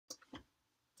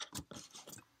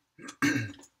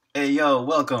yo,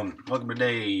 welcome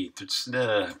today.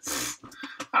 I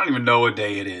don't even know what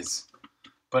day it is,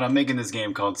 but I'm making this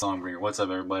game called Songbringer. What's up,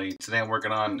 everybody? Today I'm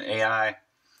working on AI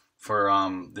for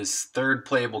this third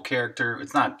playable character.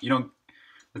 It's not,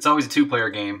 it's always a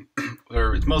two-player game,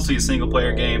 or it's mostly a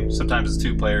single-player game. Sometimes it's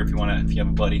two-player if you have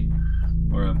a buddy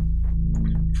or a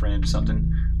friend or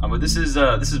something. But this is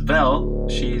Velle.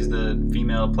 She's the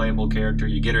female playable character.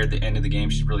 You get her at the end of the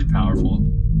game. She's really powerful.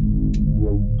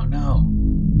 Oh no.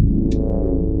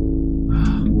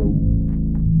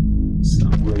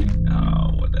 Somebody. Oh,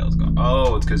 what the hell's going on?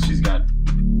 Oh, it's because she's got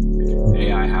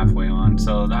AI halfway on.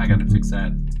 So now I gotta fix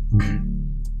that.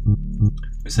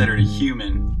 We set her to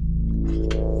human.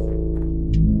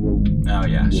 Oh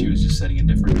yeah, she was just setting a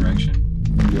different direction.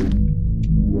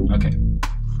 Okay.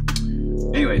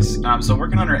 Anyways, so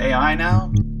working on her AI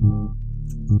now.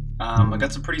 I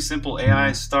got some pretty simple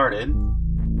AI started.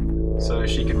 So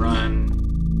she can run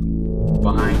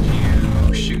behind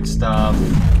you, shoot stuff.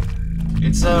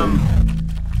 It's a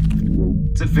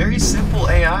very simple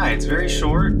AI. It's very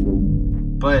short,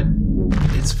 but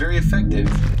it's very effective.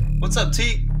 What's up,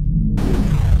 T?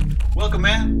 Welcome,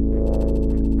 man.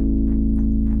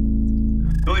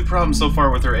 The only problem so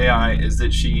far with her AI is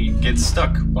that she gets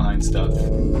stuck behind stuff.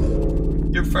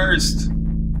 You're first.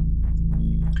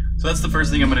 So that's the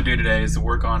first thing I'm going to do today is to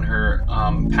work on her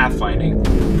pathfinding.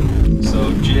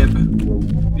 So Jib,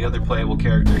 the other playable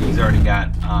character, he's already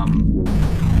got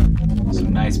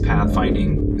some nice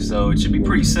pathfinding. So it should be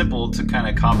pretty simple to kind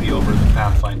of copy over the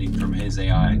pathfinding from his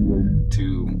AI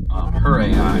to her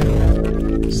AI.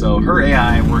 So her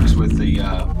AI works with the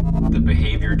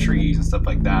behavior trees and stuff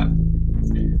like that.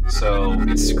 So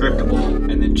it's scriptable,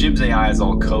 and then Jib's AI is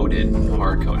all coded,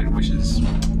 hard coded, which is,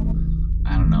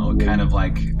 I don't know, kind of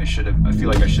like I feel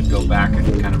like I should go back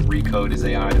and kind of recode his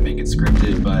AI to make it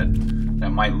scripted, but that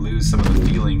might lose some of the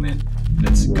feeling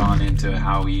that's gone into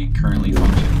how he currently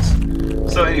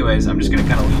functions. So anyways, I'm just gonna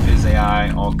kind of leave his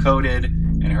AI all coded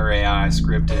and her AI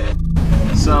scripted.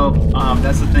 So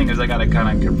that's the thing, is I gotta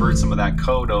kind of convert some of that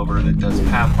code over that does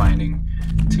pathfinding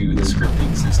to the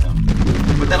scripting system.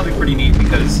 But that'll be pretty neat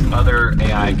because other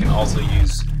AI can also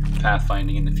use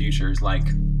pathfinding in the future, like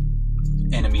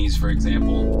enemies, for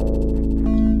example.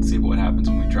 Let's see what happens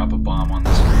when we drop a bomb on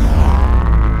the screen.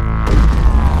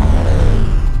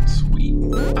 Sweet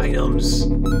items.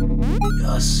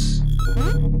 Yes.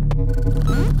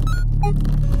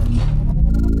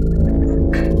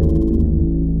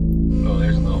 Oh,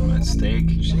 there's a little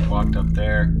mistake. She walked up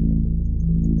there.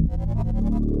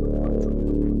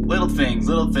 Little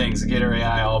things to get her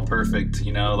AI all perfect,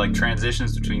 like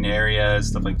transitions between areas,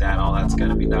 stuff like that, all that's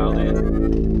gotta be dialed in.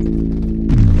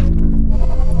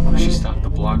 Oh, she stopped the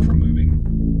block from moving.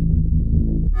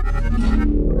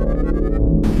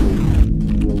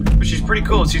 But she's pretty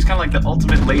cool. She's kind of like the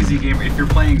ultimate lazy gamer. If you're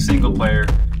playing single player,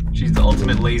 she's the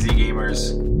ultimate lazy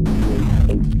gamer's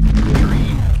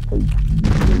dream.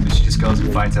 She just goes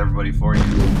and fights everybody for you.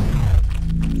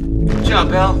 Good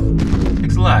job, Belle.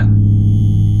 Thanks a lot.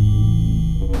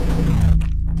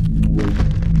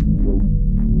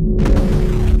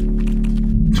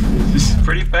 This is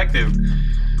pretty effective.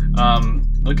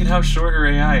 Look at how short her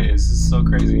AI is. This is so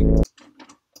crazy.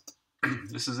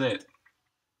 This is it.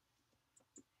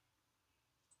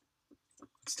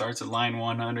 It starts at line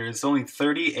 100. It's only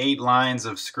 38 lines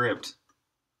of script.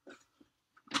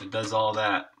 It does all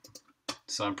that.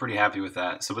 So I'm pretty happy with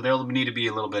that. So, but there'll need to be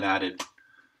a little bit added,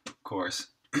 of course.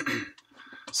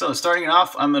 So starting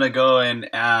off, I'm going to go and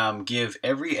give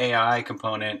every AI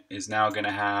component is now going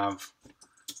to have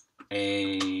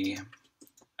a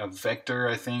vector,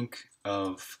 I think,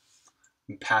 of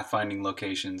pathfinding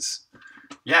locations.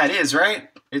 Yeah, it is, right?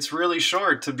 It's really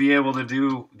short to be able to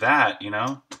do that,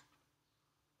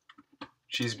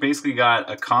 She's basically got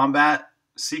a combat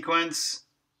sequence.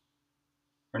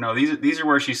 Or no, these are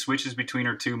where she switches between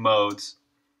her two modes.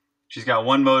 She's got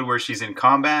one mode where she's in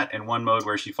combat and one mode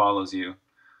where she follows you.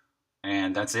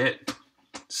 And that's it.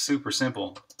 Super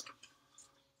simple.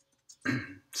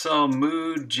 So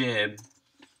mood Jib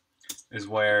is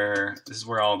this is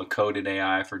where all the coded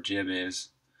AI for Jib is.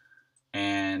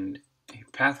 And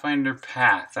Pathfinder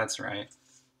path, that's right.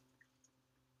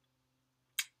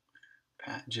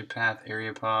 Jib path,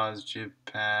 area pause, Jib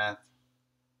path.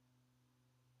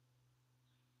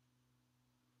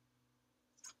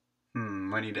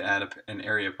 I need to add an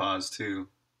area pause too.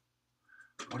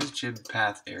 What does Jib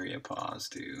path area pause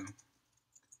do?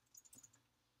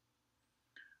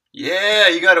 Yeah,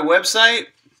 you got a website?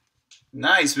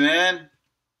 Nice, man.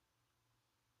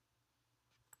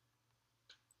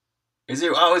 Is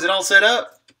it all set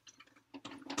up?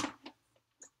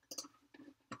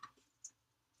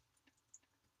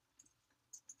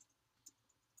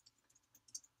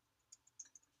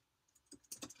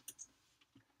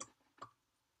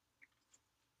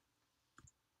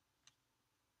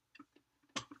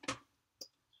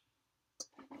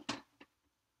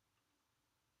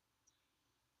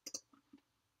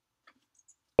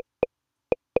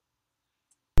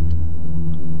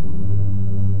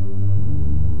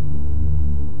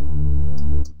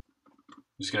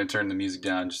 just gonna turn the music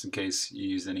down just in case you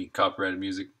use any copyrighted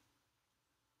music.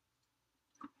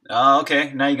 Oh,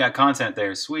 okay. Now you got content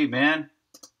there. Sweet, man.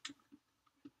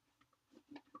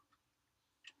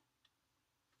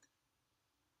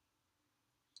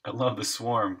 I love the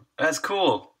swarm. That's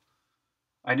cool.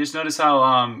 I just noticed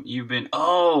how you've been.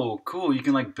 Oh, cool. You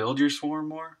can like build your swarm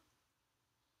more.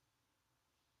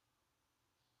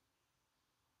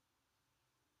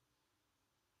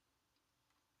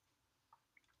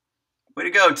 Way to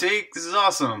go, Teak. This is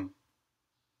awesome.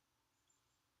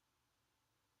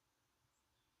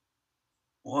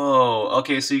 Whoa.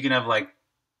 Okay, so you can have like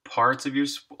parts of your.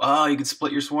 Oh, you can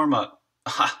split your swarm up.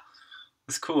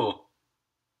 That's cool.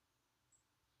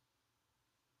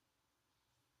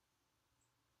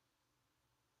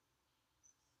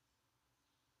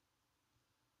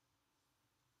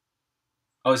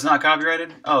 Oh, it's not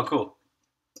copyrighted? Oh, cool.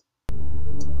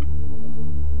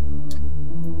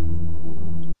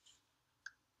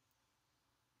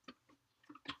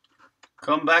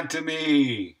 Come back to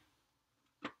me.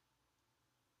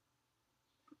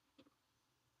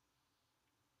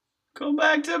 Come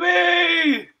back to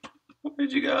me.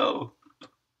 Where'd you go?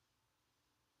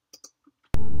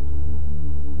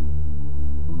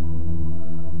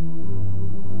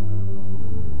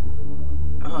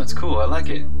 Oh, it's cool. I like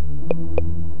it.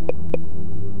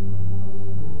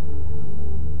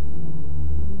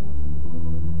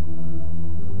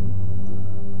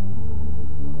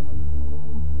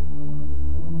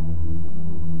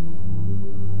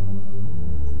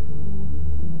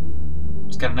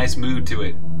 It's got a nice mood to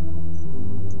it.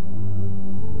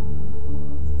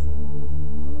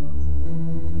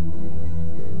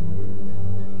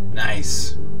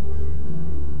 Nice.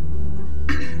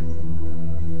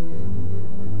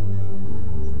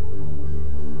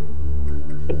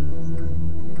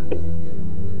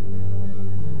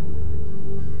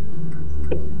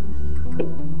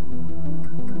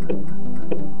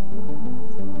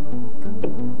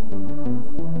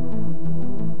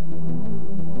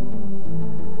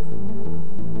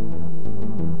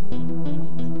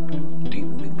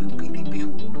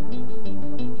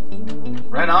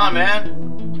 Right on, man.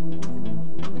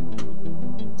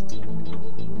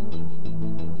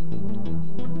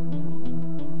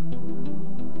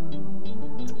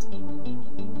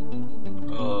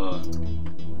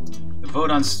 The vote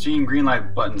on Steam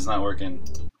greenlight button's not working.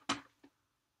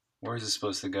 Where is it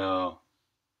supposed to go?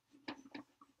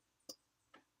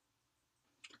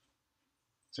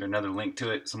 Is there another link to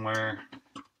it somewhere?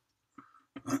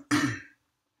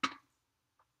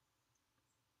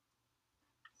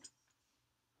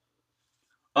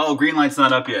 Oh, green light's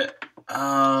not up yet.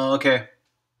 Oh, okay.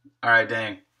 All right,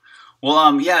 dang.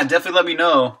 Well, yeah, definitely let me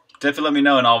know. Definitely let me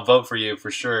know, and I'll vote for you for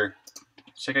sure.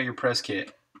 Check out your press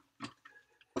kit.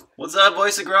 What's up,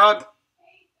 Voice of Grog?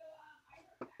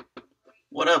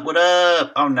 What up? What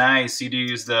up? Oh, nice. You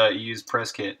use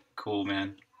press kit. Cool,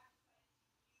 man.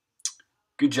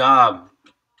 Good job.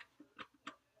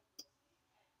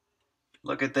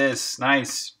 Look at this.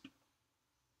 Nice.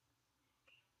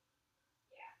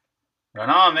 Right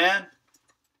on, man.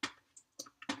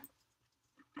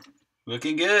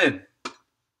 Looking good.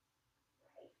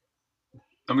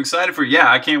 I'm excited for you. Yeah,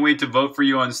 I can't wait to vote for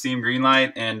you on Steam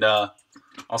Greenlight, and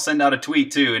I'll send out a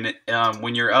tweet too. And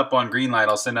when you're up on Greenlight,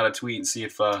 I'll send out a tweet and see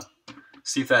if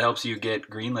that helps you get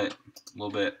greenlit a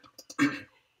little bit.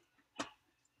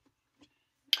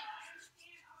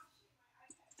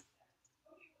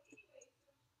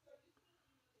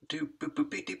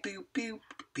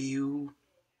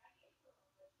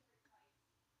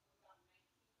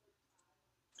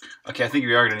 Okay, I think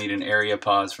we are going to need an area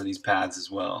pause for these paths as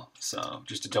well. So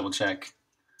just to double check,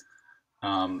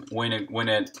 when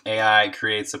an AI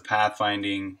creates a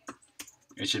pathfinding,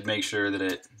 it should make sure that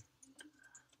it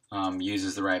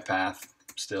uses the right path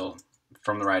still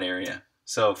from the right area.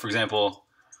 So, for example,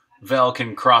 Velle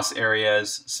can cross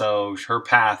areas, so her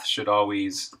path should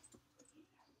always...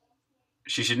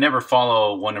 She should never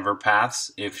follow one of her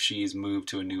paths if she's moved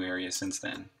to a new area since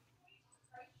then.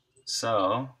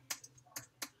 So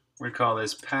we're going to call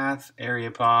this path,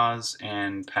 area pause,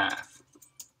 and path.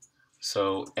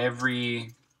 So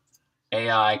every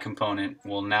AI component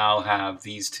will now have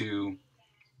these two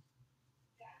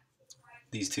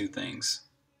things.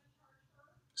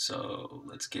 So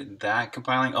let's get that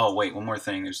compiling. Oh, wait, one more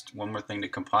thing. There's one more thing to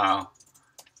compile.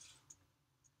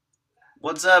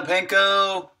 What's up,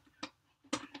 Henko?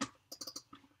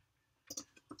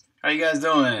 How you guys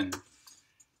doing?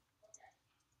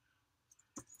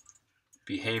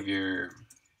 Behavior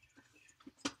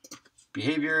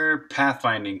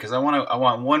pathfinding, because I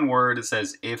want one word that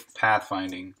says if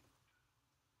pathfinding.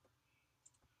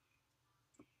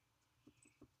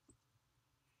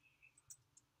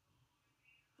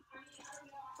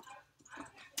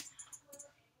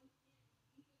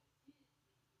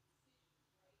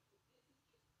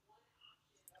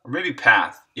 Or maybe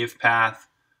path. If path,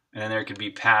 and then there could be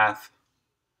path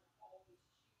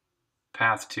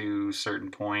to certain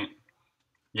point.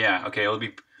 Yeah, okay, it'll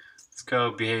be, let's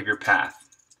go behavior path.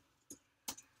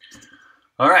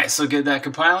 All right, so get that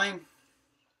compiling.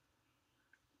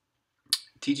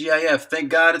 TGIF, thank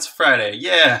God it's Friday.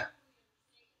 Yeah.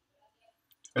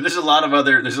 Or there's a lot of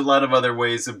other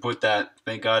ways to put that.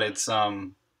 Thank God it's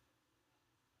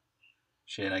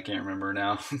shit, I can't remember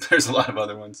now. There's a lot of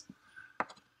other ones.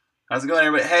 How's it going,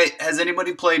 everybody? Hey, has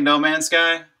anybody played No Man's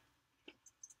Sky?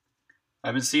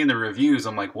 I've been seeing the reviews.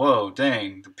 I'm like, whoa,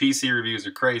 dang. The PC reviews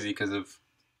are crazy because of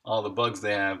all the bugs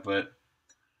they have. But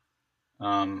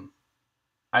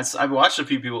I've watched a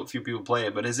few people play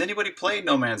it. But has anybody played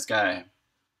No Man's Sky?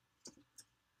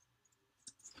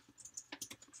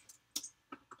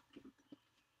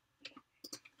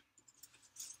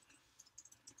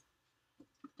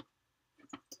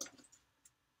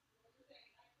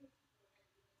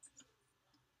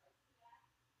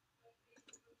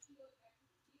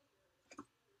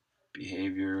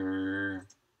 Behavior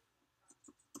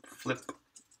flip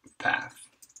path.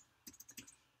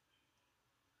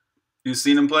 You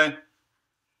seen him play?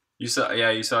 You saw? Yeah,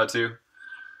 you saw it too.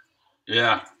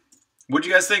 Yeah. What'd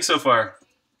you guys think so far?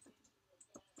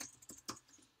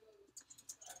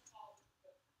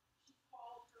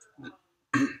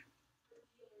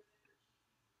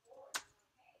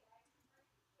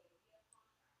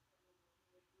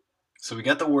 So we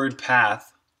got the word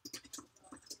path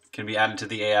can be added to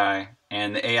the AI,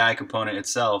 and the AI component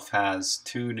itself has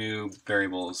two new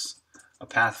variables, a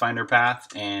Pathfinder path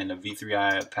and a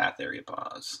V3I path area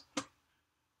pause.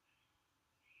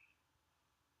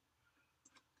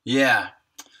 Yeah,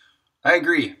 I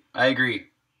agree. I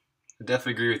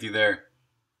definitely agree with you there.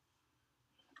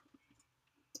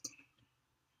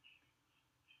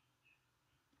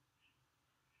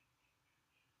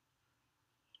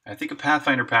 I think a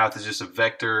Pathfinder path is just a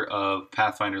vector of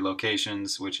Pathfinder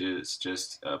locations, which is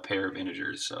just a pair of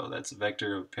integers. So that's a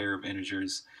vector of a pair of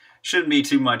integers. Shouldn't be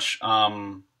too much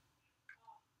to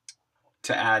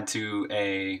add to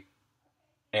a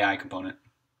AI component.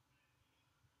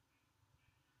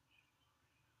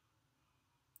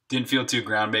 Didn't feel too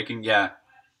groundbreaking. Yeah.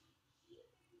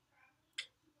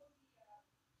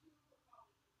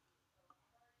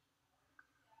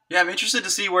 Yeah, I'm interested to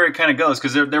see where it kind of goes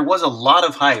because there was a lot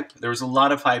of hype. There was a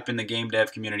lot of hype in the game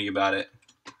dev community about it.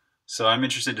 So I'm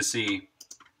interested to see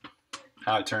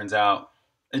how it turns out.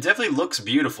 It definitely looks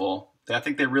beautiful. I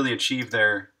think they really achieved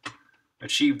their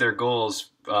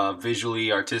goals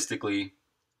visually, artistically.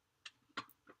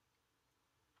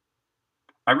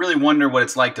 I really wonder what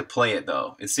it's like to play it,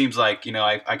 though. It seems like, you know,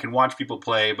 I can watch people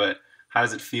play, but how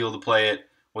does it feel to play it?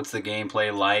 What's the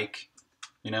gameplay like?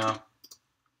 You know?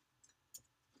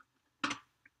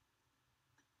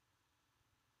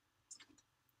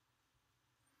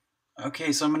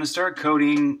 Okay, so I'm going to start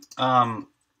coding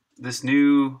this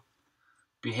new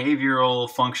behavioral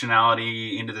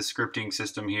functionality into the scripting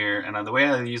system here. And the way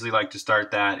I usually like to start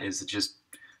that is to just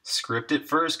script it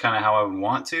first, kind of how I would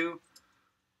want to,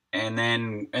 and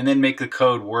then make the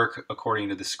code work according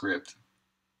to the script.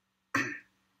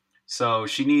 So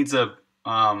she needs a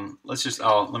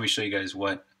let me show you guys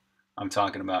what I'm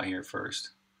talking about here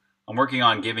first. I'm working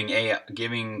on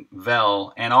giving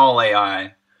Velle and all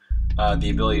AI the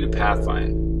ability to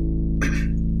pathfind.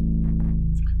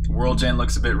 The world gen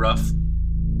looks a bit rough.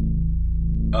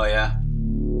 Oh yeah.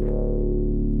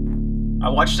 I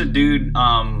watched a dude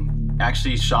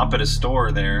actually shop at a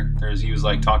store there. He was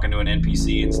like talking to an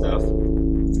NPC and stuff.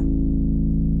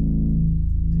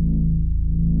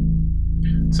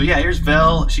 So yeah, here's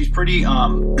Velle. She's pretty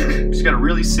she's got a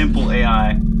really simple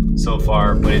AI so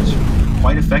far, but it's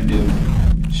quite effective.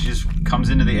 She just comes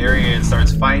into the area and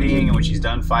starts fighting, and when she's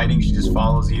done fighting, she just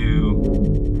follows you.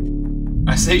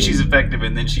 I say she's effective,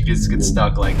 and then she just gets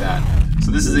stuck like that.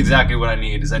 So this is exactly what I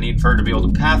need, is I need her to be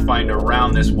able to pathfind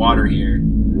around this water here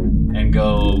and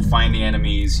go find the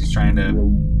enemies she's trying to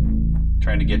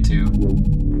get to.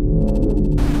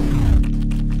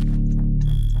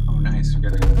 Oh nice, we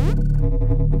got a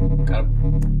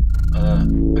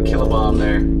killer bomb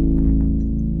there.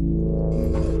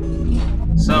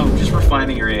 So, just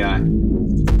refining your AI.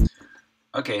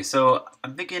 Okay, so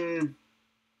I'm thinking...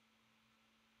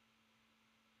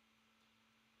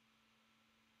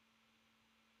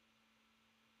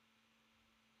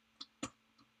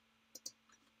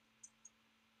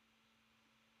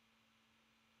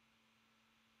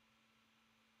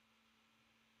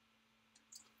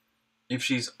 If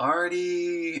she's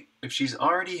already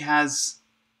has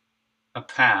a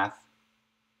path,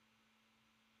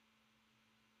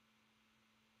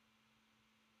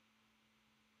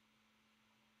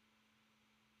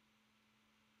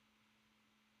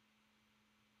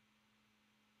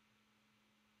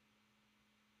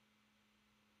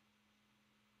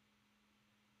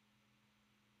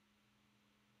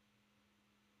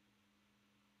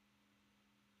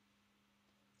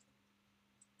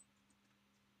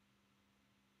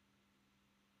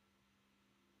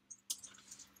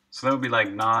 So that would be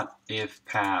like not if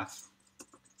path.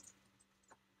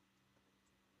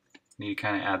 Need to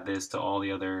kind of add this to all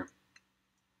the other.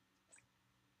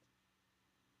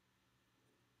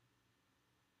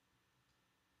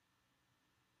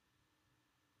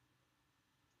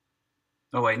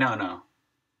 Oh wait, no.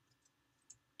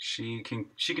 She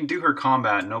can do her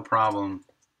combat, no problem.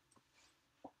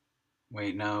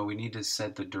 Wait, no, we need to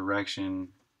set the direction.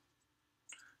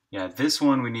 Yeah, this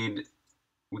one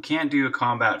we can't do a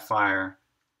combat fire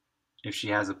if she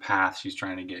has a path she's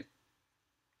trying to get.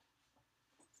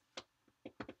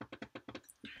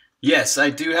 Yes, I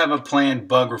do have a planned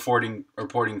bug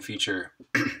reporting feature.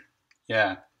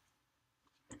 Yeah.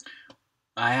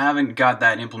 I haven't got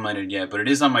that implemented yet, but it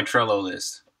is on my Trello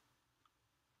list.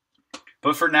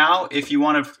 But for now, if you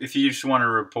just want to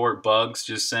report bugs,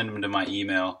 just send them to my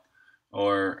email,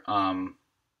 or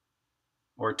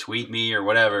tweet me or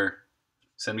whatever.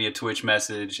 Send me a Twitch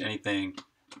message, anything.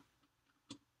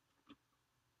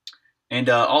 And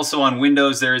also on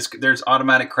Windows, there's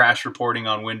automatic crash reporting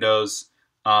on Windows.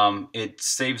 It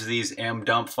saves these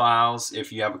mdump files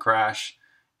if you have a crash,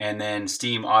 and then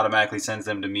Steam automatically sends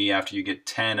them to me after you get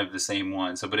 10 of the same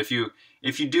one. So, but if you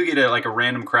do get a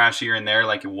random crash here and there,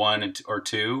 like 1 or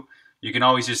 2, you can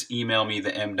always just email me the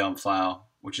mdump file,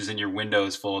 which is in your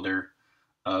Windows folder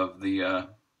of the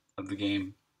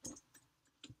game.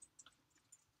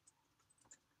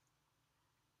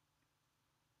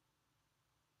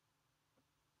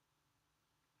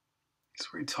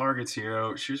 That's where he targets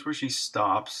hero. Here's where she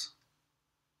stops.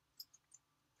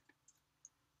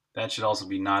 That should also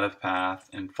be not if path,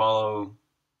 and follow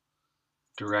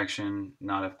direction,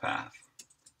 not if path.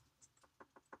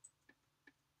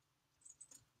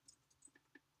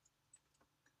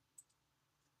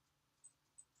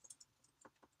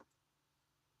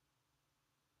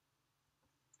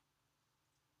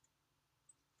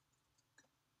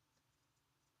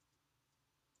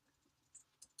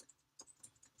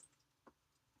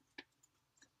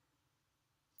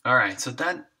 All right, so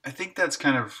I think that's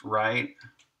kind of right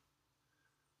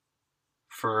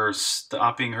for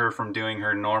stopping her from doing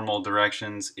her normal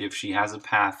directions if she has a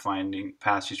path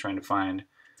she's trying to find.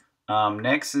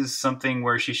 Next is something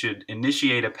where she should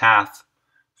initiate a path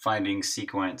finding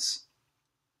sequence,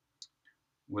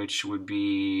 which would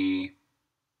be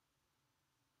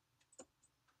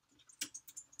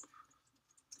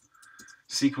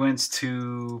sequence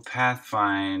to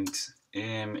pathfind.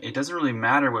 It doesn't really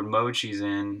matter what mode she's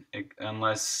in,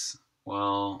 unless,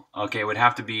 well, okay, it would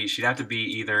have to be, she'd have to be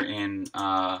either in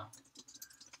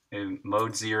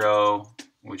mode 0,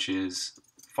 which is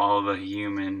follow the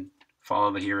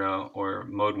hero, or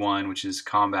mode 1, which is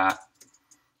combat.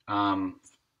 And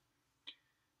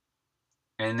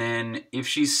then if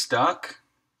she's stuck,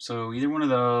 so either one of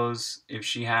those, if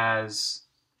she's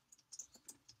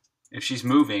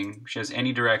moving, she has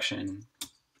any direction,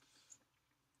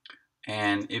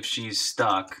 and if she's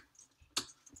stuck,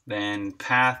 then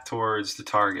path towards the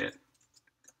target,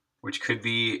 which could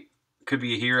be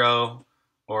a hero,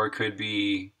 or it could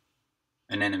be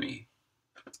an enemy.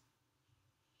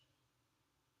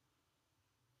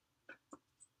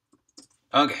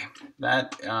 Okay,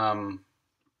 that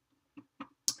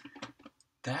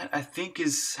I think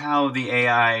is how the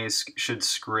AI should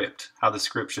script, how the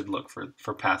script should look for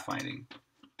pathfinding.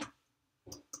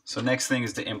 So next thing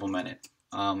is to implement it.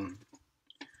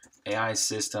 AI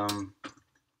system,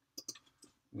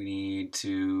 we need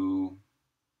to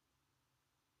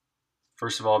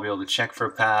first of all be able to check for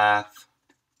a path.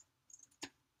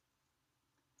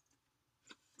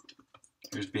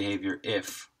 Here's behavior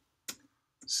if.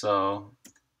 So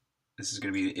this is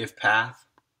going to be the if path.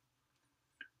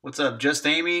 What's up, Just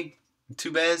Amy?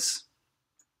 Two Bez?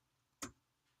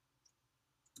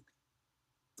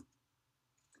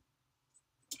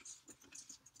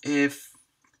 If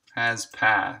has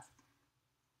path,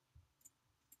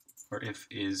 or if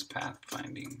is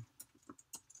pathfinding.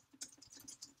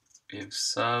 If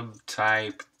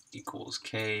subtype equals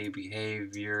k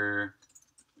behavior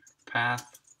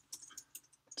path,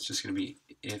 it's just going to be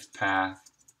if path.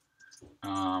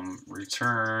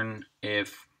 Return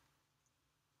if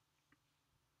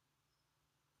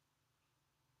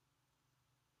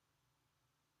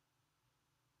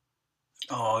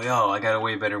oh, yo, I got a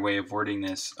way better way of wording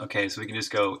this. Okay, so we can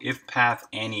just go if path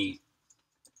any.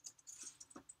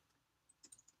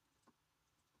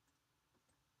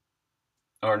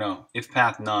 Or no, if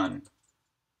path none.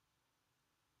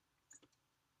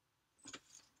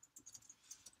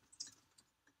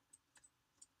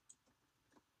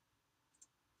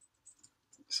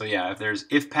 So yeah, if there's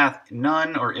if path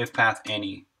none or if path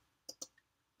any.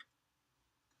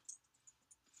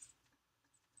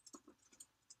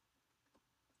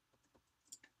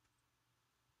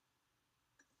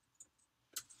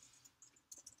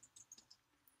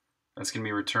 That's going to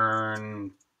be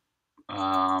return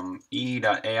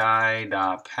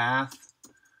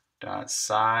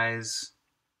e.ai.path.size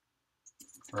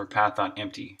or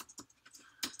path.empty.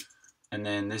 And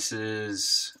then this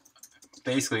is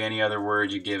basically any other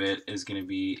word you give it is going to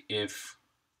be if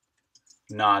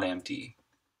not empty.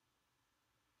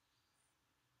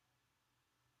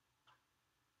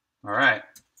 All right.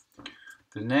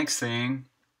 The next thing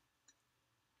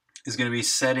is going to be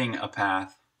setting a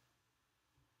path,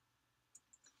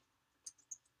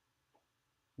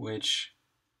 which,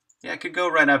 yeah, it could go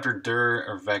right after dir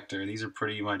or vector. These are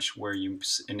pretty much where you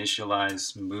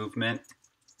initialize movement.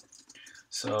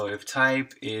 So if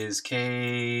type is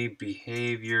k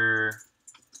behavior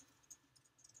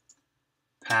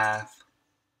path,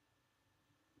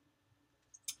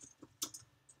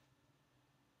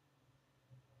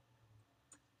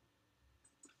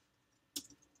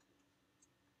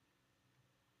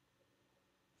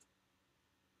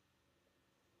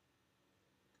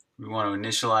 we want to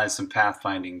initialize some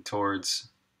pathfinding towards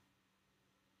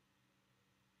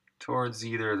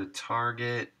either the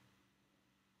target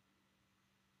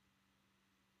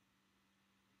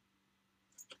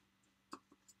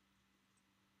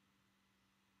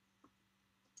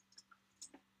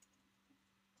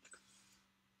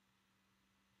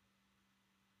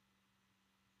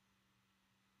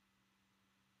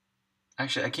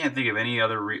Actually, I can't think of any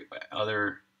other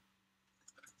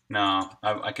no,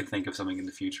 I could think of something in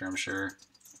the future, I'm sure.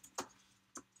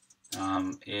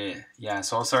 Yeah,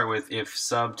 so I'll start with if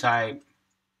subtype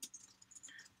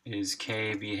is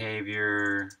k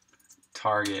behavior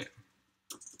target.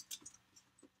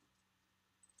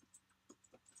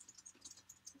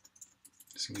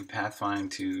 It's going to be pathfind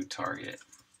to target.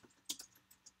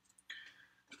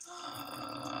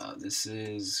 This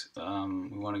is,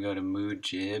 we want to go to mood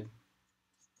jib.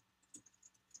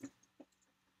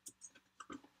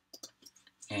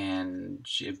 And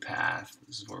jib path,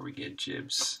 this is where we get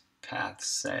jib's path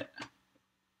set.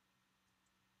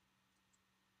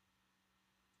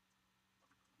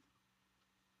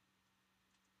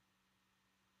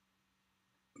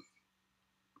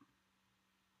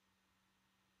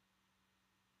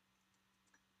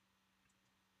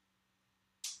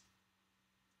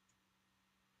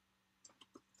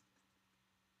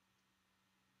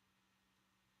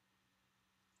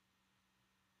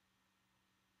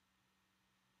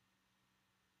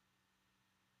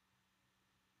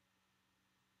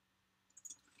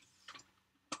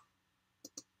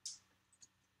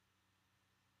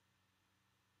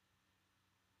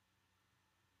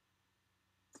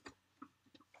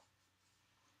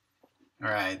 All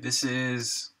right, this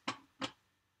is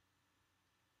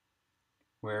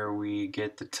where we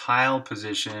get the tile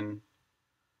position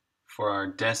for our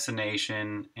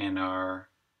destination and our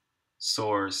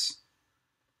source,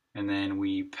 and then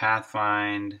we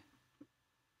pathfind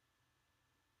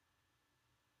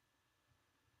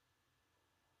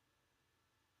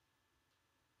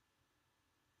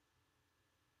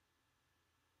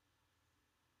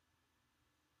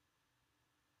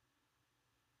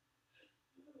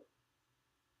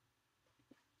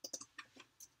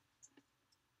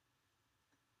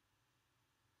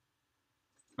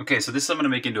Okay, so this I'm going to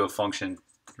make into a function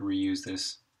to reuse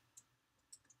this.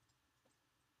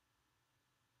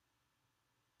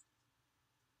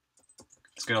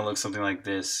 It's going to look something like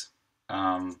this.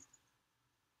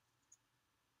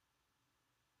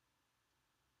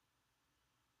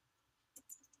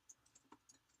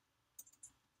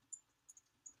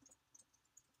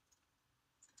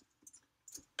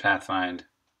 Pathfind.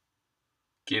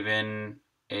 Given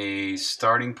a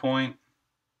starting point,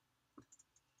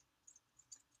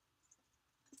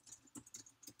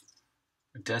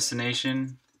 a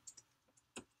destination,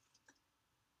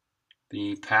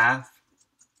 the path,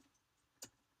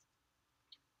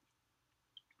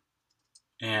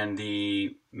 and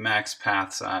the max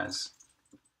path size.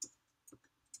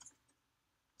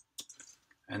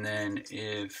 And then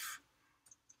if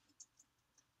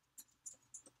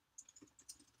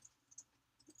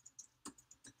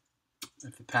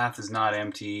the path is not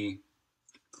empty,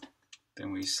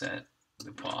 then we set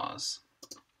the pause.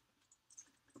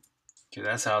 Okay,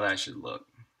 that's how that should look.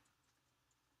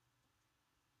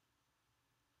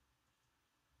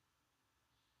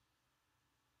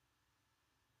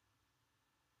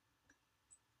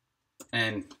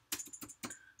 And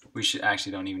we should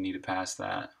actually don't even need to pass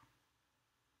that.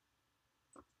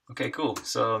 Okay, cool.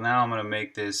 So now I'm going to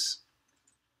make this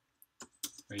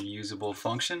a usable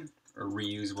function, or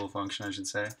reusable function, I should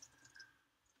say.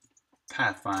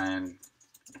 Pathfind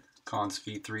const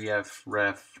v3f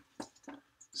ref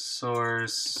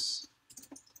source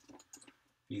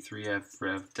v3f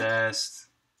ref dest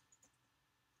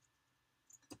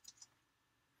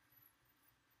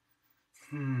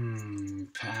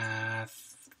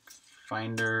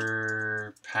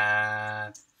Pathfinder,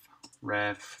 path,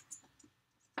 ref.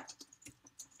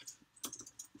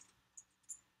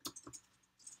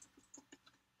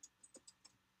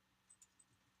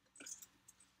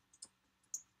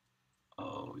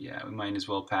 Oh yeah, we might as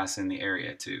well pass in the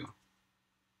area too.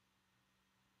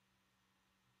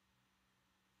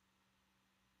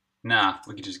 Nah,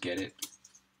 we could just get it.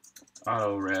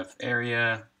 Auto ref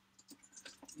area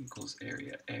equals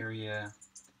area.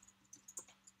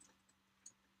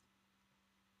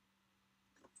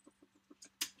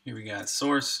 Here we got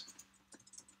source.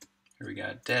 Here we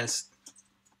got dest.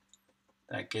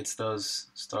 That gets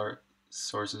those start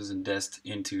sources and dest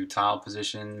into tile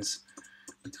positions.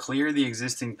 We clear the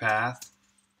existing path.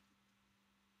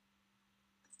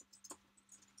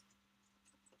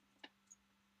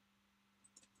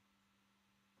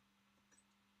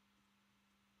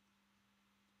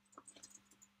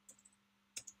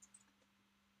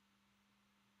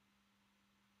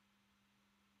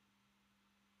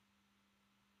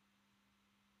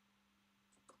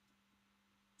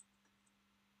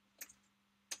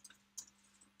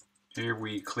 Here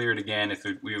we clear it again if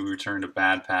we returned a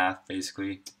bad path,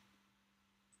 basically.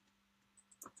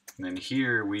 And then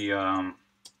here we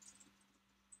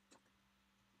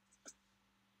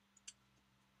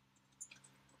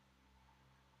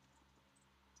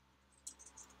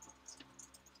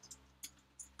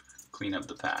clean up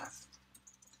the path.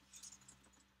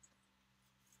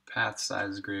 Path size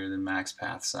is greater than max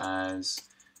path size.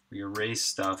 We erase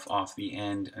stuff off the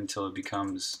end until it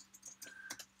becomes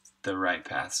the right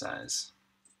path size.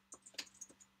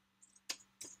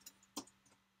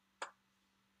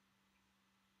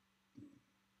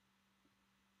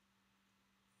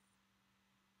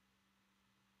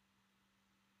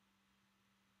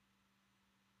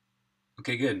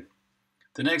 Okay, good.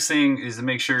 The next thing is to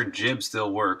make sure Jib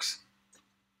still works.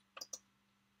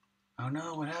 Oh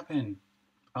no, what happened?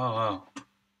 Oh.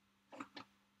 I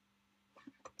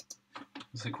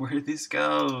was like, where did this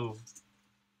go?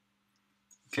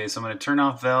 Okay, so I'm going to turn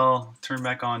off Velle, turn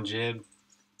back on Jib.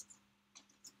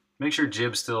 Make sure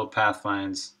Jib still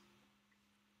pathfinds.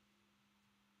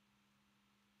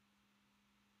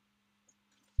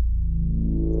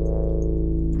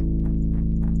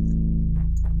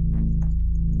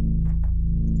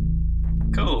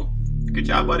 Cool. Good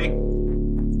job, buddy.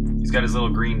 He's got his little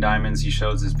green diamonds. He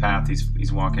shows his path.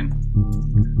 He's walking.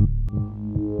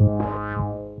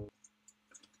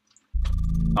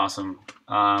 Awesome.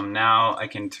 Now I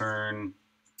can turn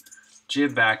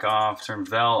Jib back off, turn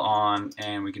Velle on,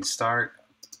 and we can start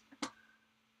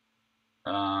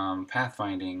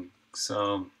pathfinding.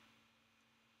 So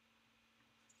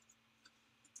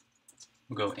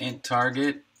we'll go int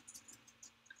target,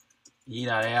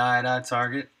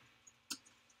 e.ai.target.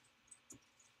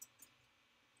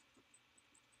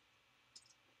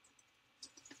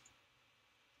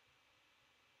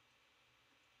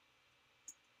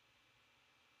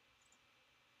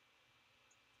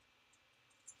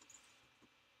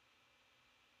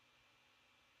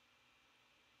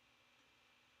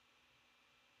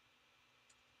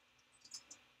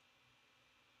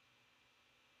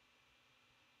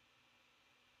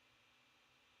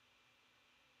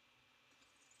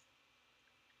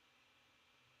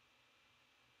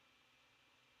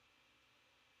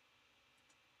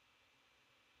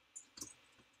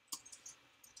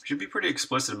 Should be pretty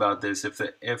explicit about this. If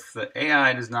the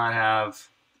AI does not have,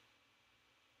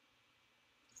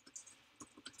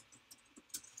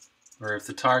 or if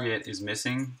the target is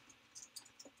missing,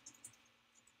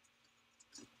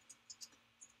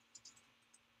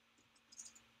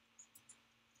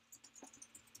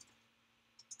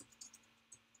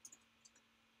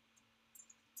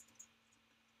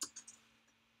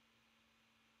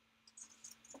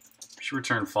 should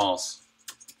return false.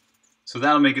 So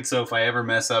that'll make it so if I ever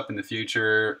mess up in the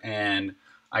future and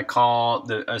I call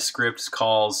a script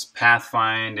calls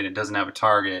pathfind and it doesn't have a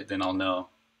target, then I'll know.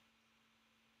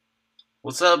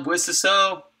 What's up,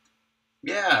 Wissiso?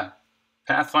 Yeah,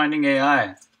 pathfinding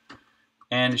AI,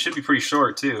 and it should be pretty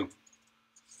short too.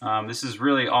 This is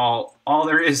really all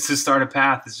there is to start a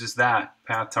path is just that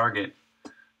path target,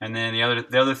 and then the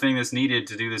other thing that's needed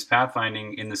to do this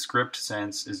pathfinding in the script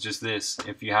sense is just this: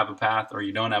 if you have a path or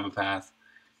you don't have a path.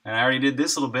 And I already did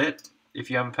this little bit, if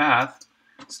you have a path.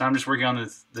 So now I'm just working on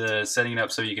the setting it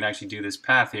up so you can actually do this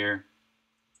path here.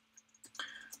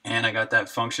 And I got that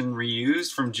function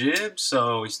reused from Jib.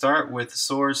 So we start with the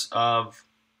source of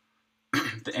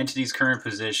the entity's current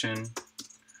position.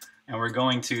 And we're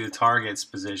going to the target's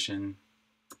position.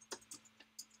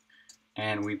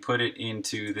 And we put it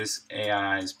into this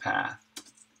AI's path.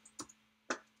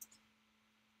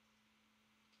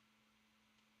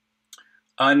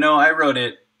 No, I wrote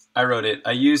it. I wrote it.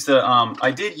 I used the.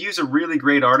 I did use a really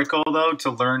great article though to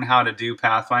learn how to do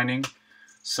pathfinding.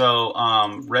 So,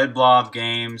 Red Blob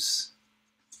Games.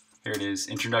 Here it is.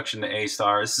 Introduction to A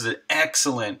Star. This is an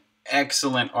excellent,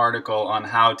 excellent article on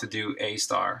how to do A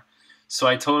Star. So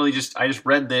I just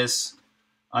read this,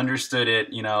 understood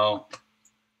it. You know,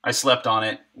 I slept on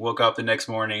it. Woke up the next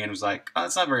morning and was like, oh,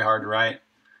 it's not very hard to write.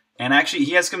 And actually,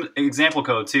 he has some example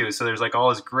code too. So there's like all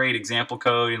this great example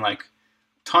code and like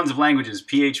tons of languages,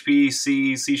 PHP,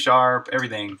 C, C Sharp,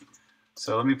 everything.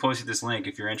 So let me post you this link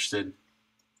if you're interested.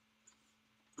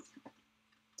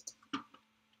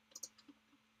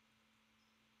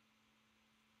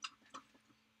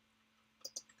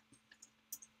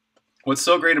 What's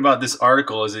so great about this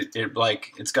article is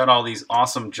it's got all these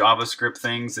awesome JavaScript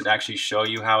things that actually show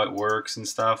you how it works and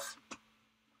stuff.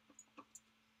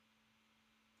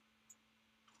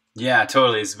 Yeah,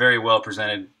 totally. It's a very well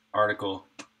presented article.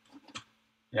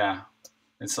 Yeah,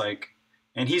 it's like,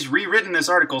 and he's rewritten this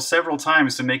article several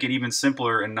times to make it even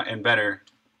simpler and better.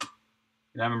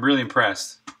 And I'm really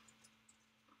impressed.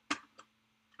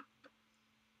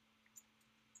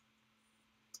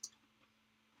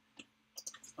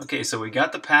 Okay, so we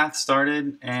got the path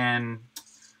started, and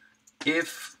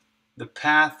if the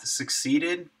path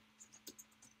succeeded,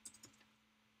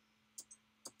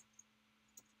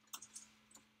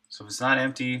 so if it's not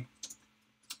empty,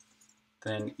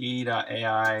 then e.ai.path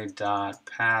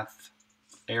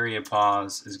area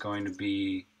pause is going to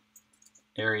be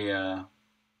area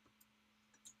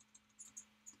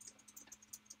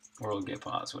world get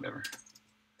pause, whatever.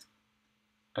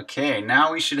 Okay,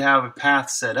 now we should have a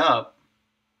path set up.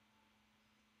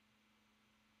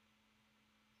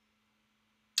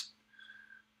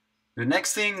 The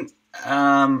next thing,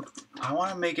 I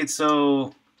want to make it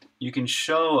so you can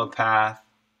show a path.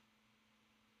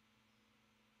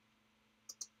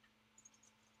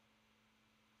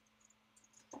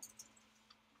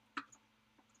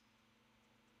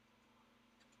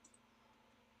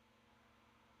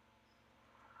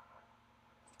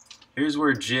 Here's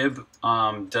where Jib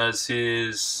does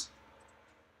his,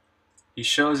 he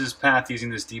shows his path using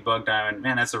this debug diamond.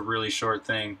 Man, that's a really short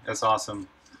thing. That's awesome.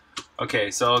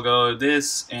 Okay, so I'll go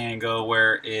this and go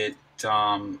where it,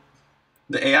 the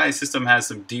AI system has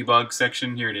some debug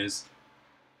section. Here it is.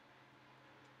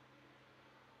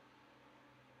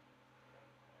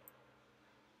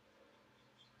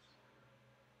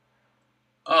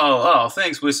 Oh,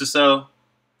 thanks, Wisaso.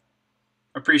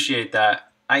 Appreciate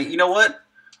that. You know what?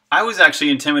 I was actually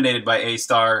intimidated by A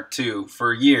Star too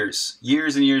for years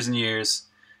and years and years.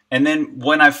 And then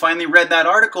when I finally read that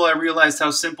article, I realized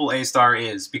how simple A Star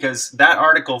is, because that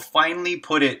article finally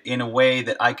put it in a way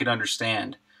that I could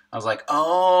understand. I was like,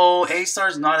 oh, A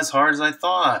Star's not as hard as I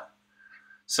thought.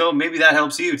 So maybe that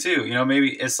helps you too. You know,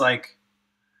 maybe it's like,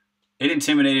 it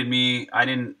intimidated me.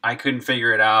 I couldn't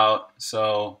figure it out.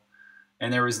 So,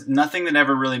 and there was nothing that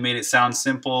ever really made it sound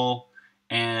simple.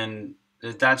 And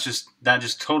that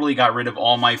just totally got rid of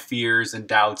all my fears and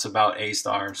doubts about A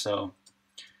Star. So,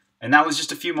 and that was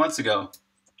just a few months ago.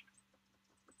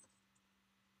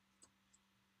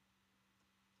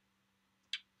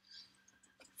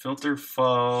 Filter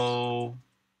foe.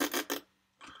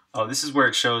 Oh, this is where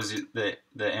it shows the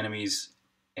enemies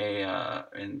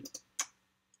and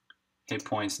hit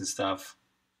points and stuff.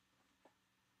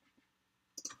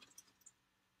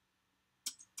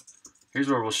 Here's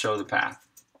where we'll show the path.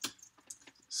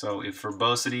 So if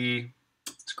verbosity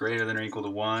is greater than or equal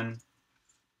to 1.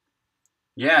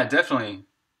 Yeah, definitely.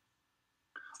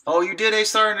 Oh, you did A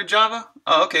Star into Java?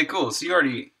 Oh, okay, cool. So you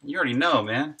already know,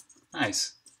 man.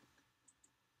 Nice.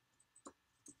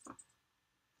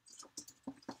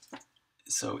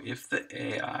 So if the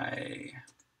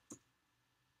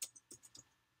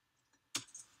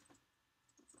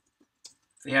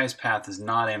AI's path is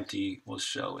not empty, we'll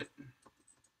show it.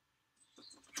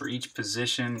 For each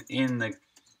position in the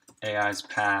AI's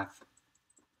path,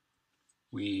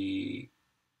 looks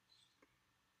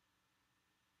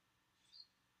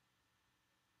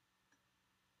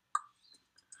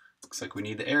like we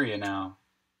need the area now.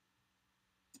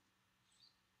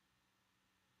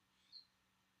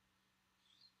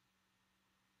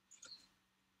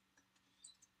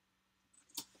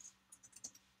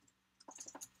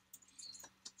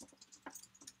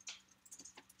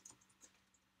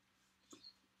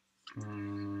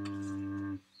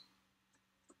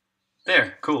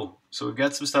 There, cool. So we've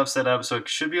got some stuff set up, so it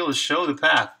should be able to show the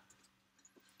path.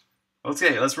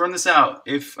 Okay, let's run this out.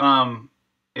 If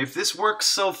this works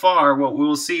so far, what we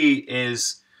will see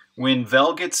is when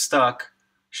Velle gets stuck,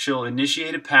 she'll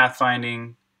initiate a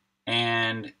pathfinding,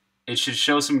 and it should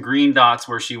show some green dots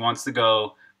where she wants to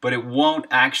go, but it won't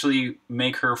actually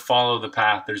make her follow the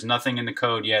path. There's nothing in the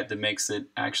code yet that makes it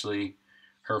actually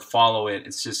her follow it.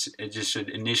 It just should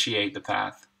initiate the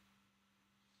path.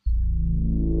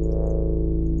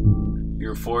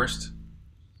 You're forced.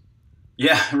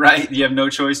 Yeah, right. You have no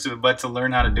choice but to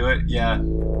learn how to do it. Yeah.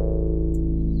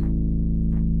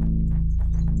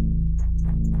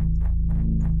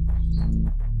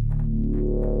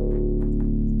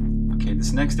 Okay,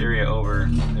 this next area over,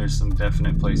 there's some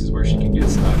definite places where she can get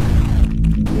stuck.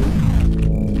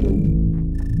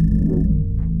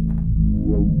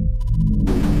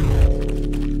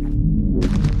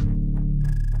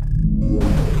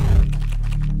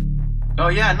 Oh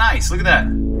yeah, nice. Look at that.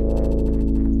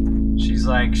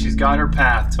 She's got her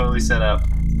path totally set up.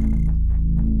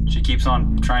 She keeps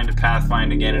on trying to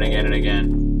pathfind again and again and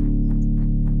again.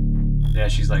 Yeah,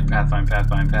 she's like pathfind,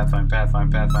 pathfind, pathfind,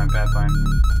 pathfind, pathfind, pathfind.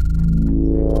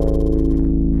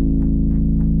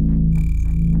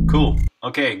 Cool.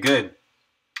 Okay, good.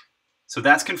 So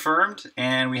that's confirmed,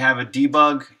 and we have a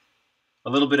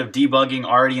little bit of debugging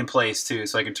already in place too.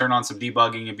 So I can turn on some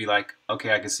debugging and be like,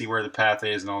 okay, I can see where the path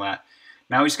is and all that.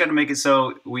 Now we just got to make it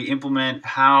so we implement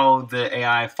how the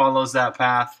AI follows that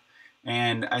path,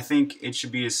 and I think it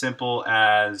should be as simple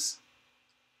as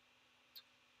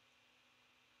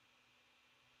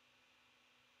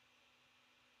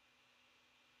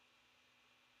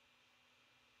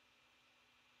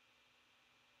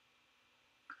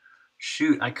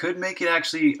shoot. I could make it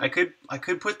actually. I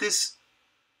could put this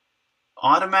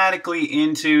automatically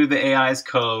into the AI's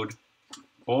code,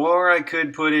 or I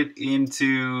could put it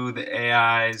into the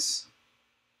AI's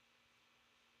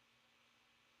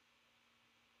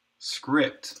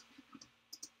script.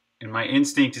 And my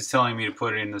instinct is telling me to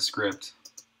put it in the script.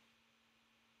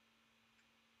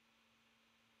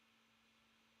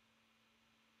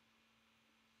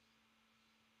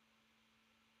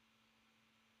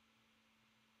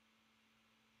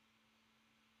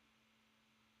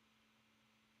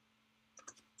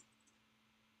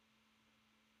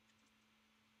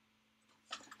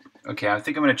 Okay, I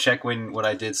think I'm going to check what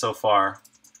I did so far,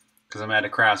 because I'm at a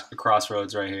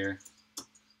crossroads right here.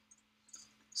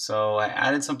 So I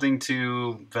added something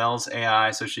to Velle's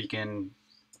AI so she can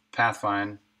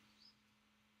pathfind.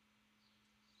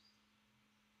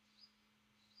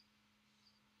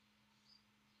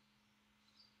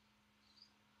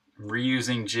 I'm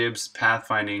reusing Jib's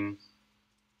pathfinding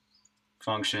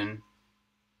function.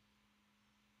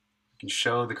 We can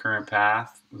show the current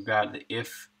path. We've got the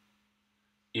if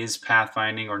is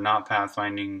pathfinding or not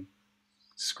pathfinding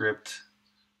script.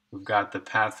 We've got the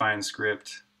pathfind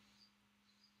script.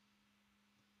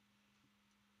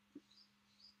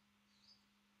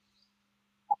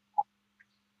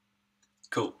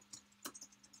 Cool.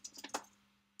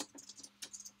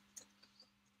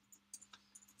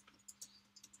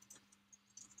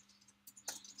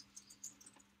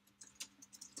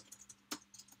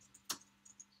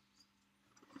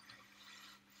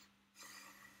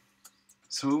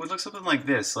 So it would look something like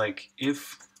this, like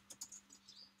if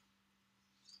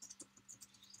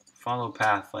follow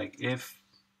path, like if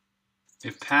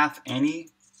path any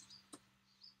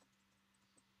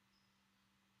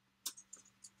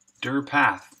dir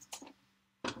path.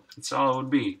 That's all it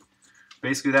would be.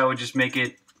 Basically that would just make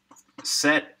it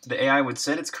the AI would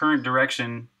set its current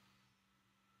direction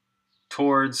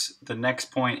towards the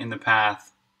next point in the path.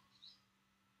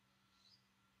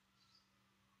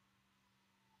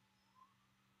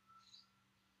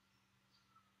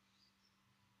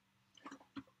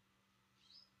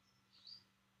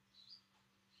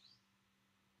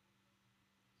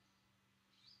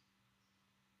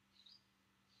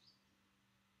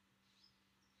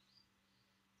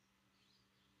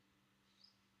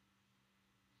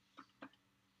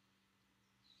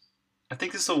 I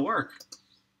think this will work.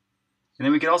 And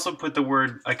then we could also put the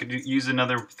word, I could use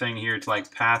another thing here to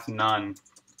like path none.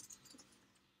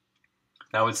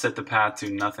 That would set the path to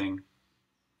nothing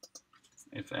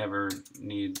if ever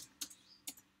need.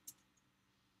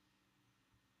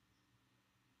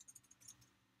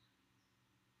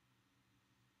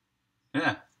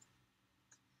 Yeah.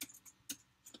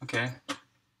 Okay.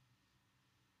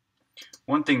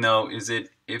 One thing though is that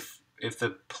if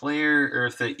the player or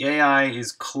if the AI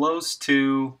is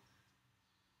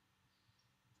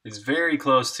very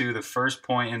close to the first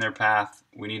point in their path,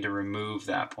 we need to remove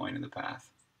that point in the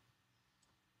path.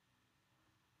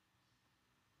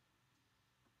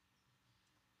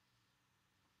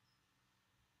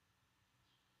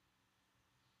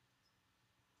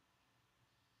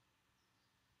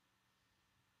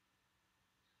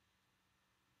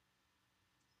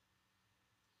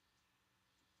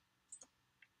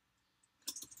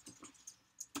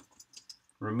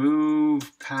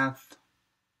 Remove path.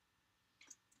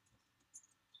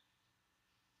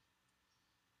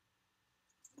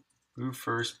 Move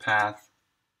first path.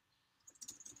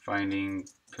 Finding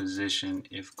position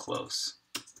if close.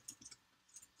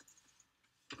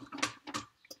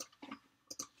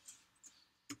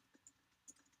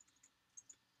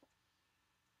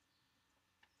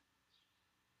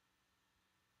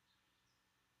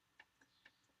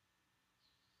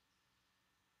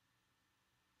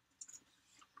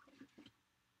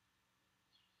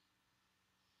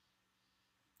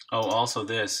 Oh, also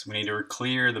this, we need to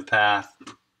clear the path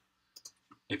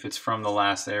if it's from the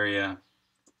last area.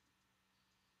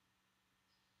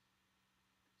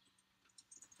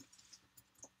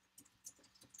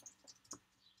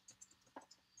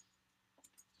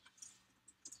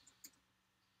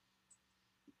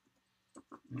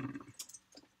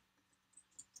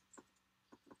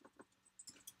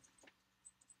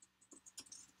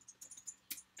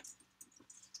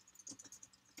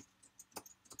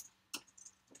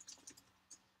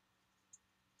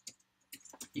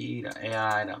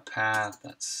 E.ai.path,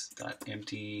 that's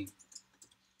 .empty.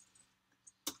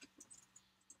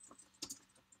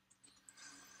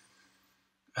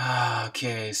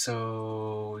 Okay,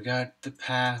 so we got the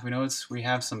path. We know we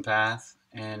have some path,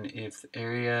 and if the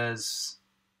area is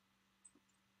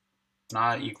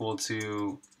not equal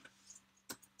to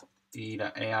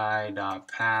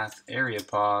e.ai.path area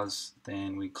pause,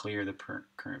 then we clear the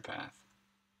current path.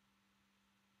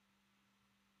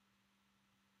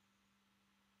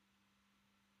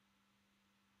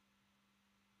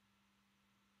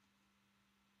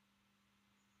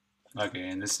 Okay,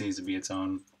 and this needs to be its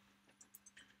own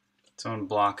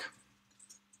block.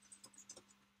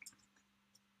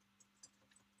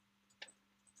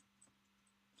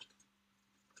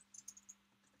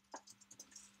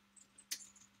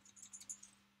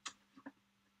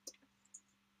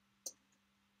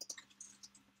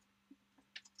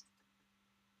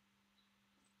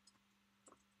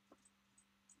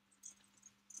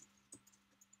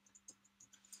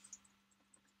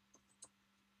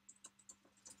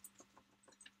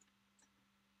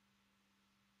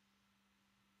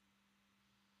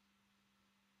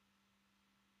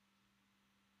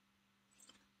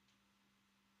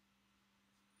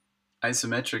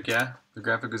 Isometric, yeah. The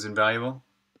graphic was invaluable.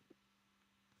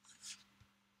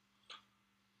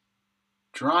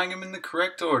 Drawing them in the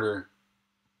correct order.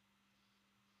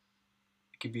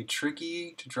 It can be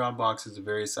tricky to draw boxes of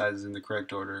various sizes in the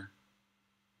correct order.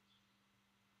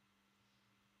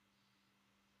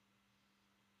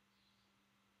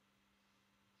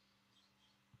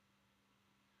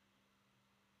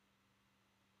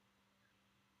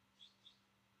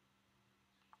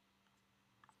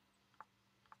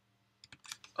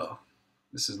 Oh,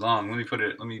 this is long. Let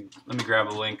me grab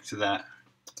a link to that.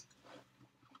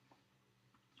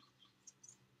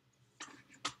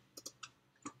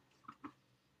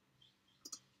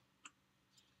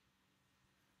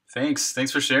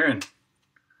 Thanks for sharing.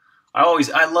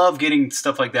 I love getting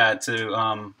stuff like that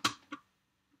to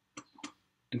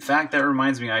in fact, that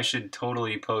reminds me, I should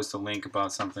totally post a link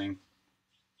about something.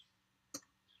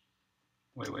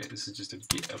 Wait, this is just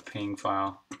a ping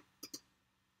file.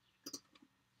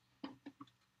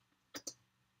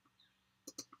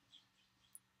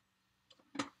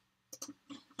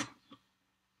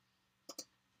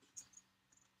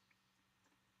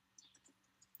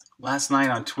 Last night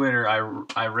on Twitter,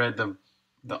 I read the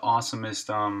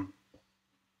awesomest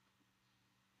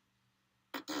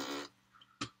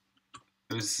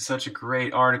it was such a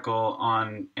great article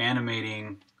on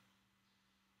animating.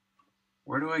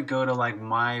 Where do I go to like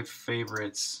my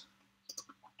favorites?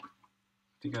 I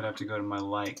think I'd have to go to my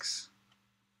likes.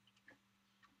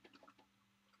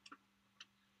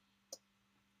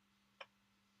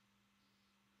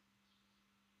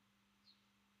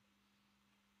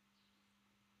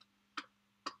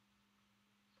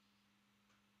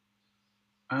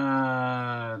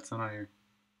 It's not here.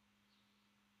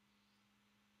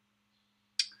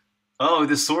 Oh,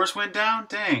 the source went down?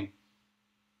 Dang.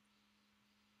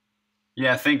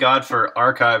 Yeah, thank God for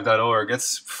archive.org.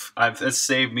 That's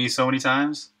saved me so many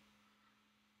times.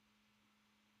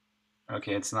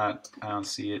 Okay, it's not, I don't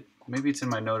see it. Maybe it's in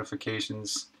my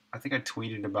notifications. I think I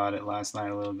tweeted about it last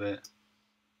night a little bit.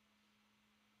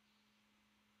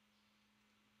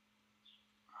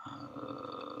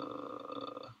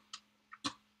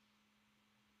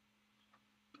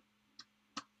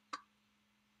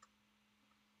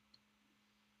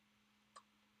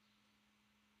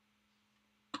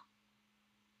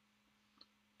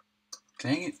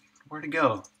 Dang it, where'd it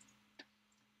go?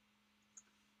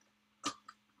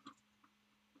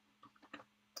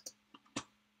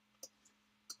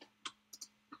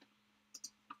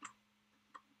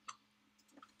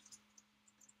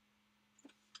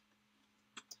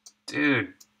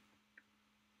 Dude,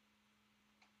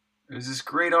 it was this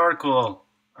great article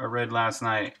I read last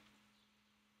night.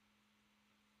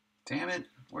 Damn it,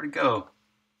 where'd it go?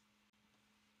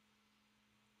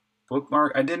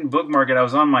 Bookmark? I didn't bookmark it. I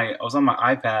was on my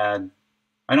iPad.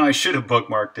 I know I should have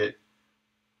bookmarked it.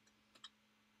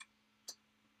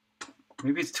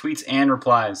 Maybe it's tweets and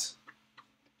replies.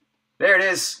 There it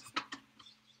is.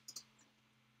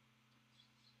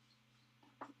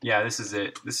 Yeah, this is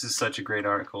it. This is such a great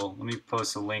article. Let me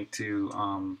post a link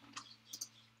to,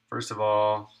 first of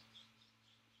all,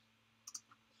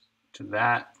 to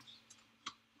that.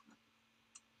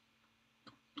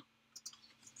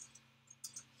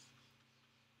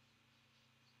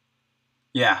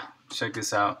 Yeah, check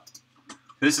this out.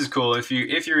 This is cool. If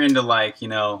you're into like, you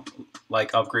know,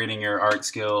 like upgrading your art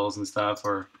skills and stuff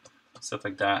or stuff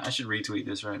like that. I should retweet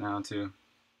this right now too.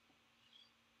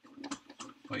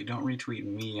 Wait, don't retweet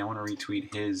me. I want to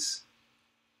retweet his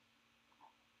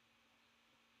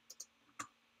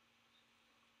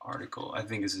article. I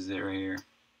think this is it right here.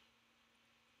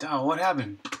 Oh, what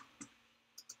happened?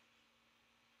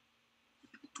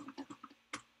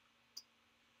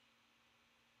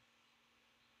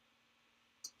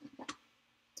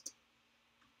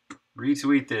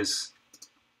 Retweet this.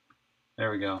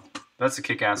 There we go. That's a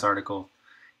kick-ass article.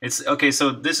 It's okay.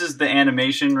 So this is the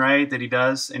animation, right, that he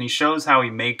does, and he shows how he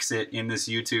makes it in this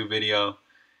YouTube video,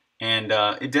 and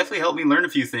it definitely helped me learn a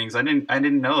few things. I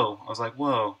didn't know. I was like,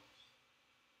 whoa.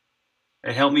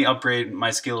 It helped me upgrade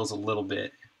my skills a little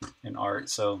bit in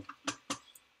art. So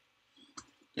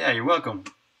yeah, you're welcome.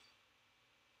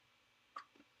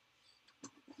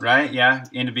 Right? Yeah,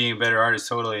 into being a better artist,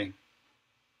 totally.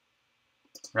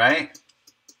 Right?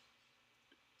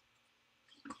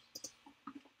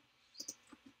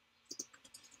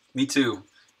 Me too.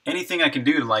 Anything I can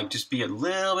do to like just be a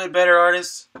little bit better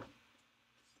artist,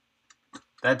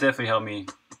 that definitely helped me.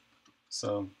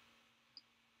 So,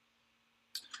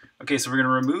 okay, so we're gonna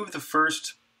remove the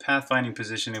first pathfinding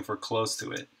position if we're close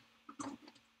to it.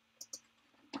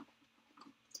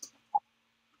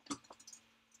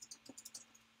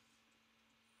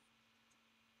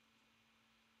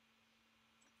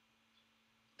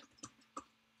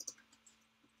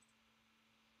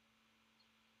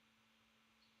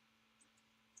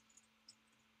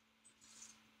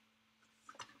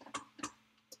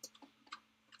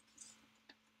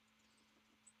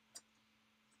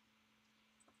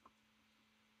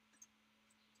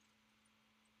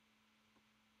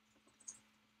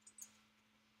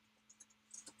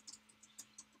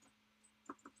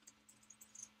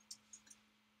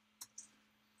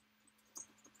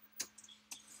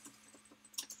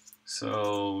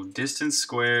 So distance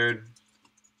squared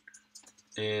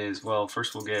is, well,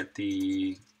 first we'll get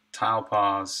the tile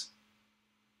pause.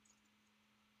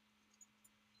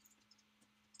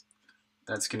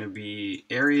 That's going to be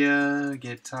area,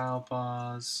 get tile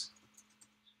pause,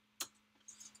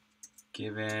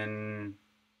 given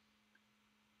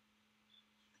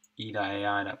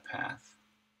e.ai.path.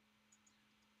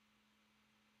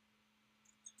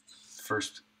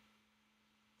 First,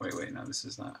 wait, no, this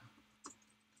is not.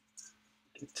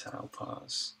 Get tile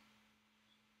pause.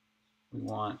 We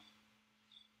want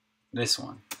this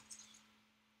one.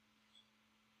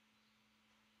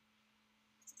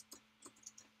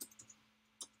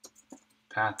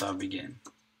 Path.begin.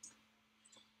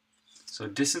 So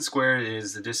distance squared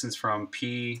is the distance from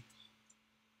P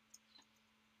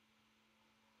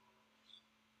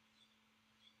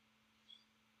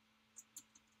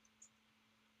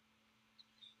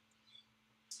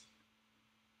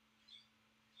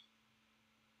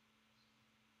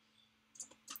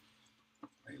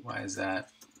why is that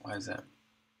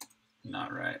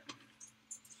not right?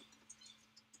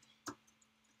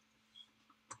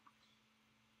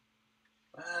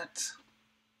 What?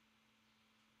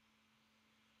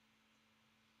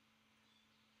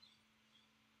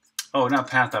 Oh, not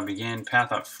path.begin,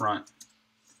 path.front.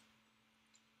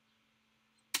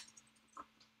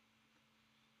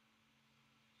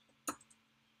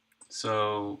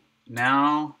 So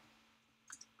now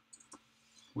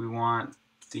we want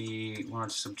to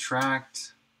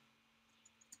subtract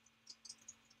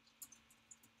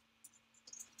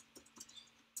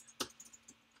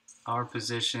our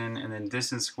position, and then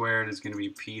distance squared is going to be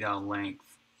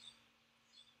p.length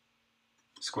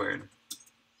squared.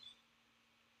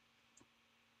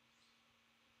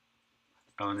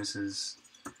 Oh, and this is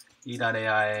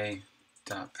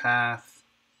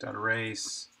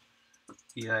e.ai.path.erase,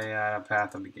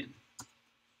 e.ai.path.begin.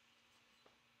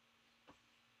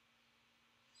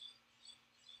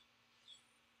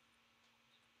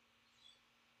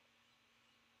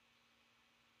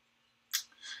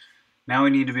 Now we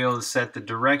need to be able to set the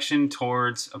direction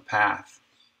towards a path.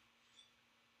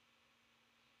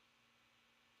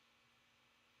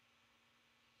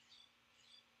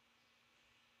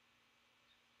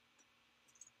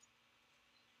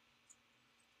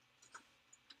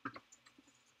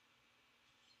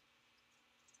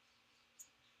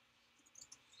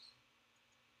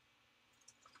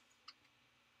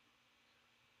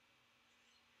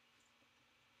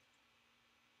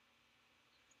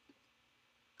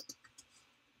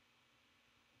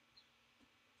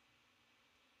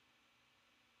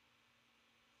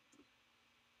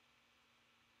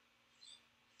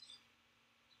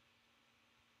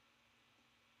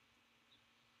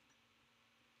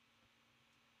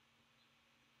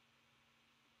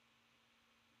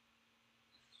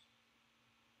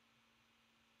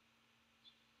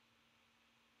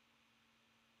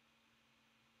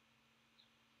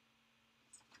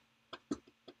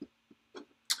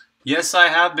 Yes, I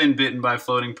have been bitten by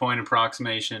floating point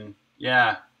approximation.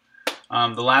 Yeah.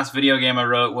 The last video game I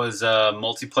wrote was a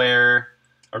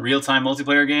real-time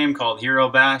multiplayer game called Hero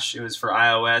Bash. It was for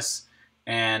iOS,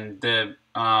 and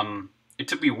it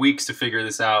took me weeks to figure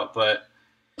this out. But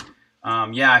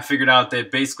yeah, I figured out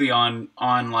that basically on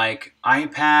like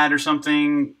iPad or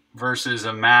something versus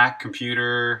a Mac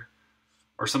computer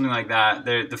or something like that,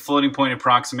 the floating point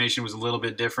approximation was a little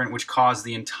bit different, which caused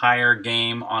the entire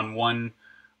game on one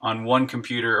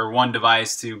computer or one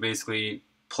device to basically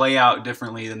play out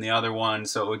differently than the other one.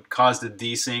 So it caused a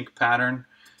desync pattern.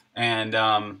 And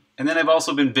then I've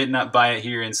also been bitten up by it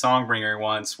here in Songbringer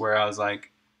once, where I was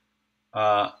like,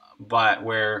 um,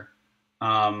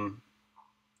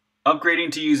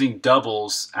 upgrading to using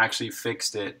doubles actually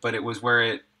fixed it, but it was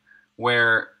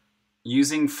where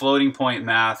using floating point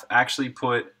math actually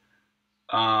put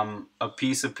a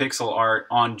piece of pixel art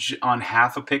on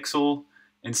half a pixel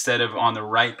instead of on the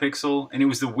right pixel, and it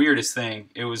was the weirdest thing.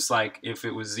 It was like if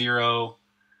it was 0,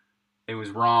 it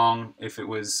was wrong. If it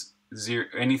was zero,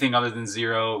 anything other than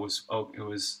 0, it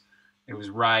was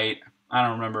right. I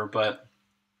don't remember, but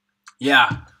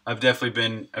yeah, I've definitely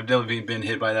been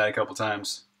hit by that a couple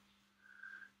times.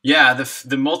 Yeah, the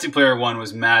multiplayer one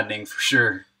was maddening for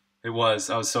sure. It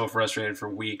was. I was so frustrated for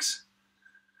weeks.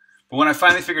 But when I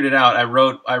finally figured it out,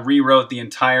 I rewrote the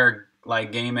entire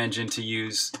like game engine to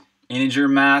use integer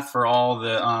math for all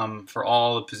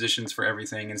the positions for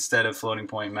everything instead of floating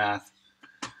point math.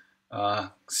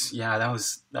 Yeah, that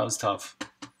was tough.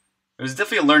 It was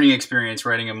definitely a learning experience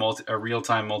writing a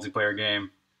real-time multiplayer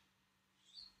game.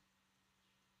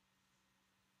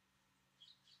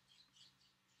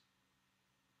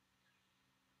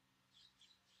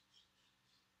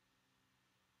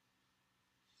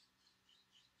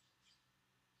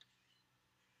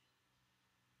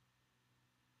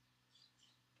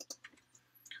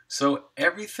 So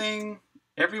every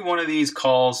one of these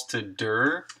calls to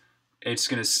dir, it's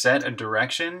going to set a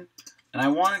direction, and I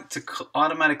want it to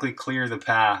automatically clear the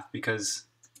path, because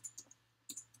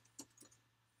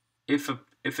if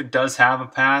it does have a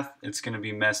path, it's going to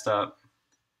be messed up.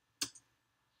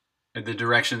 The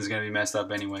direction is going to be messed up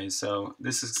anyway, so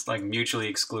this is like mutually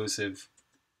exclusive.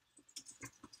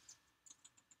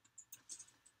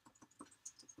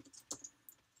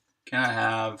 Cannot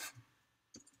have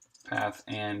path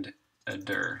and a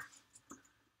dir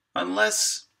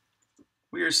unless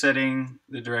we are setting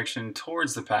the direction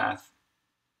towards the path.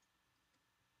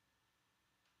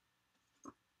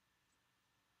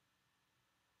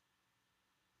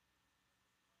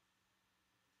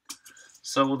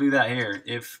 So we'll do that here.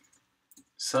 If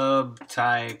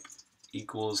subtype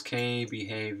equals k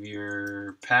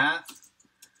behavior path,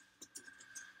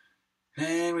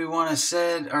 and we want to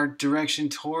set our direction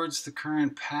towards the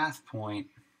current path point.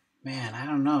 Man, I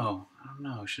don't know.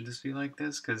 Should this be like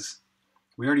this? Because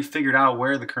we already figured out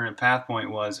where the current path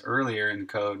point was earlier in the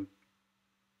code.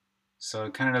 So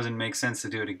it kind of doesn't make sense to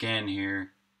do it again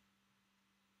here.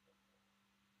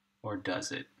 Or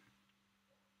does it?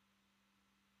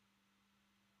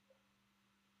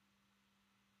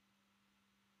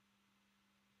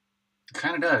 It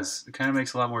kind of does. It kind of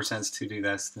makes a lot more sense to do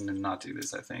this than to not do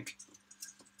this, I think.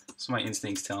 That's what my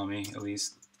instincts tell me, at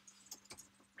least.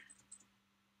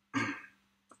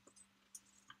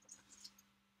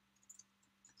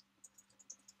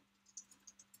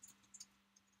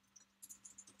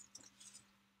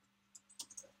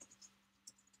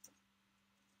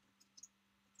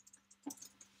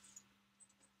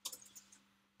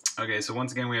 Okay, so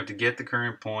once again we have to get the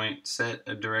current point, set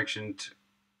a direction,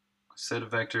 set a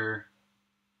vector.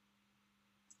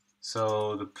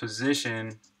 So the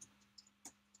position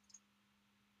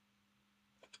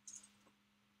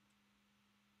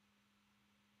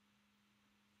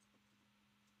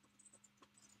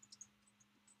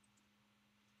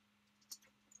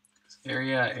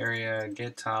area,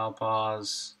 get tile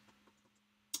pause.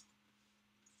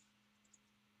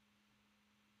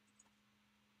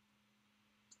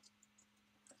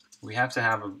 We have to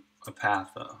have a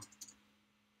path though.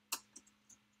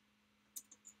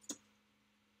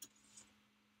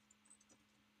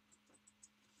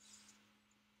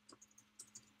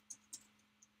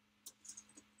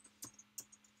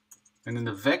 And then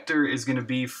the vector is going to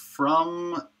be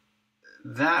from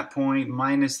that point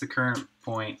minus the current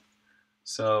point.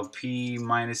 So P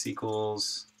minus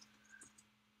equals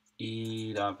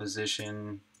E dot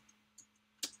position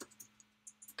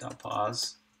dot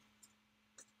pause.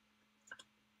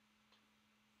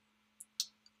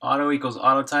 Auto equals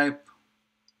auto type.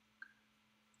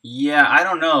 Yeah, I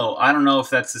don't know. I don't know if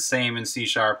that's the same in C#.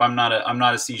 I'm not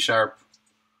a C#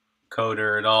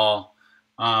 coder at all.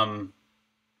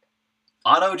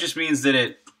 Auto just means that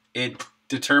it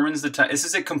determines the time. This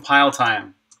is a compile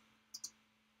time,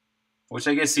 which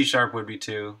I guess C# would be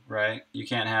too, right? You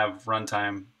can't have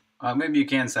runtime. Maybe you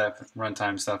can set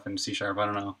runtime stuff in C#. I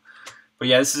don't know. But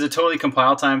yeah, this is a totally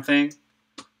compile time thing.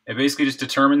 It basically just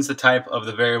determines the type of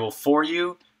the variable for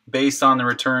you based on the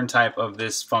return type of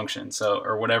this function. So,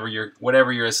 or whatever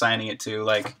you're assigning it to,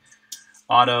 like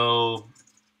auto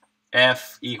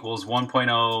f equals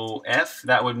 1.0 f,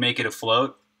 that would make it a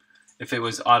float. If it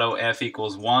was auto f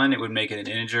equals 1, it would make it an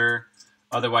integer.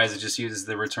 Otherwise, it just uses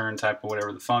the return type of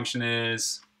whatever the function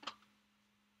is.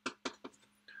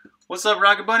 What's up,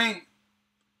 Rocket Bunny?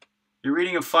 You're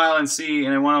reading a file in C,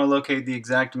 and I want to locate the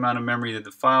exact amount of memory that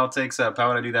the file takes up. How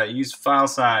would I do that? Use file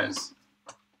size.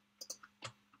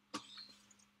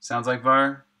 Sounds like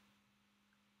var?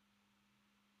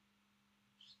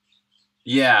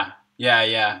 Yeah.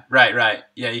 Right.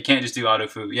 Yeah, you can't just do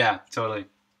autofoo. Yeah, totally.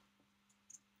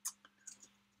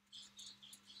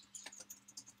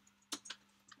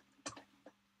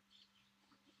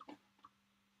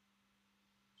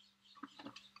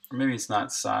 Or maybe it's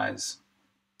not size.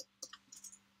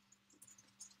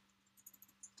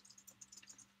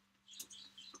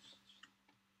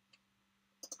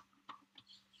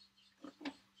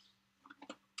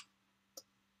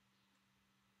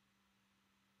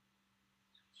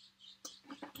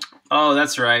 Oh,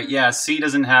 that's right. Yeah, C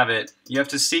doesn't have it. You have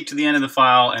to seek to the end of the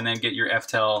file and then get your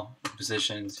ftel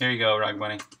positions. Here you go, Rock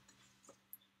Bunny.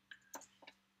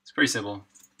 It's pretty simple.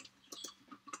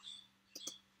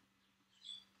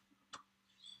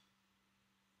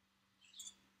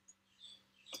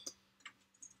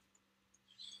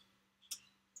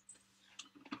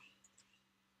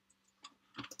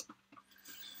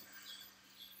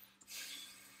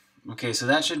 Okay, so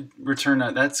that should return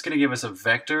that's going to give us a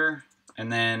vector, and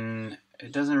then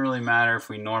it doesn't really matter if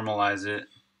we normalize it,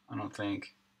 I don't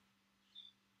think.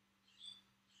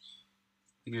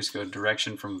 You just go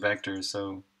direction from vector,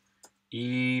 so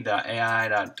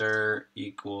e.ai.dir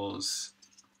equals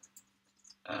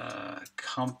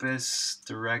compass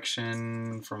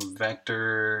direction from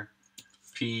vector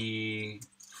p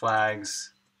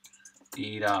flags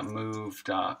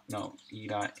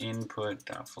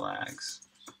e.input.flags.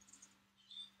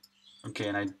 Okay,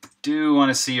 and I do want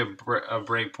to see a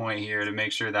breakpoint here to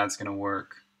make sure that's going to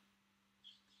work.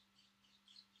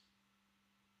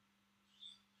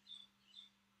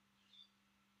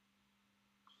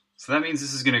 So that means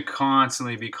this is going to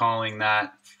constantly be calling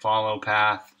that follow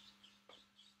path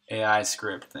AI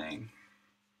script thing.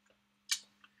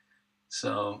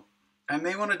 So I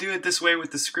may want to do it this way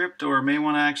with the script, or may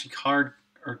want to actually kind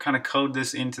of code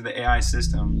this into the AI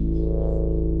system.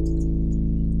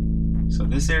 So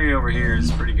this area over here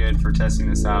is pretty good for testing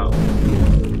this out.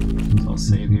 So I'll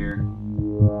save here.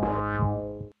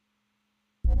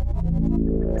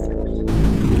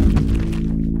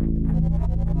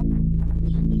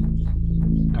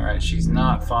 Alright, she's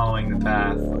not following the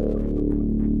path.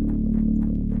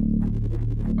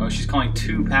 Oh, she's calling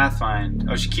to pathfind.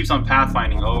 Oh, she keeps on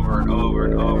pathfinding over and over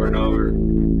and over and over.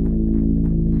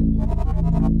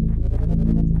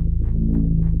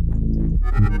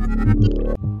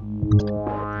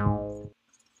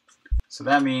 So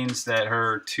that means that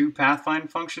her to pathfind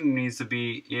function needs to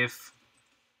be if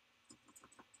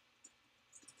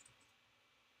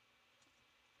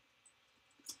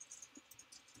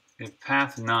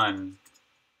path none.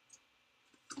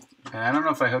 And I don't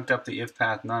know if I hooked up the if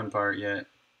path none part yet.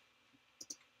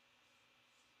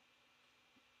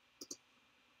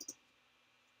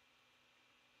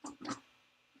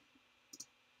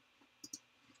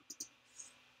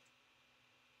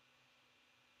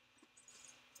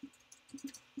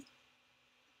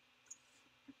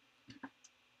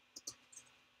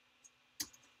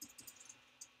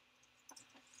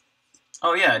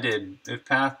 Oh yeah, I did. If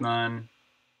path none.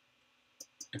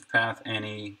 If path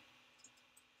any.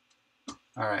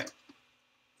 Alright.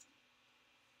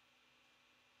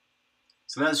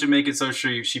 So that should make it so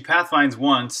she pathfinds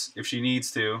once if she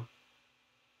needs to.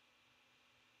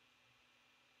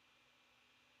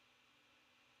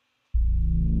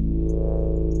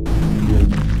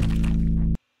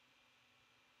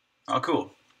 Oh,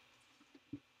 cool.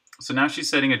 So now she's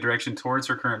setting a direction towards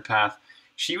her current path.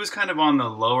 She was kind of on the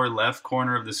lower left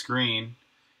corner of the screen,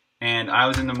 and I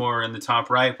was in the top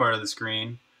right part of the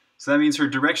screen. So that means her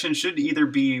direction should either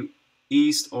be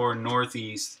east or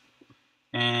northeast.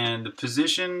 And the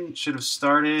position should have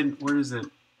started, where is it?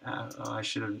 I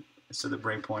should have set the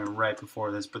breakpoint right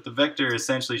before this, but the vector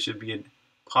essentially should be a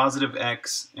positive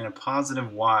x and a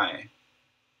positive y.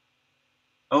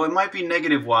 Oh, it might be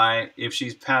negative y if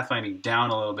she's pathfinding down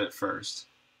a little bit first.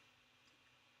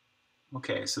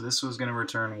 Okay, so this was going to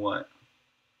return what?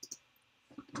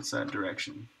 What's that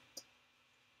direction?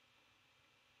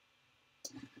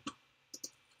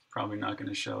 Probably not going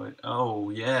to show it. Oh,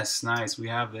 yes, nice, we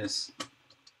have this.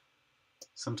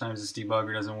 Sometimes this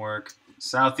debugger doesn't work.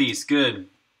 Southeast, good.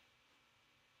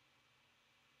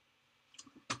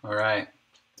 All right.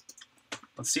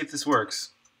 Let's see if this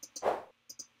works.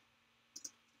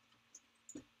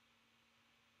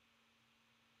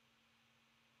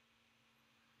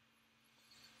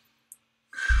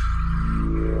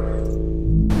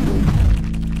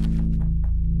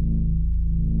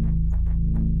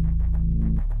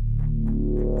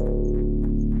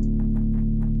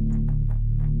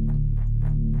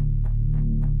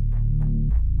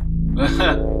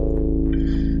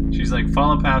 She's like,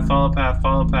 follow path, follow path,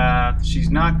 follow path. She's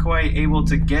not quite able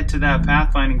to get to that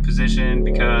pathfinding position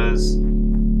because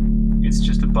it's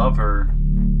just above her.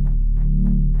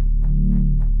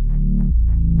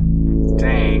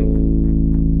 Dang.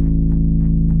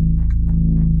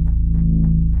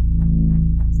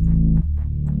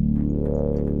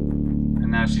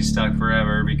 And now she's stuck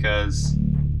forever because...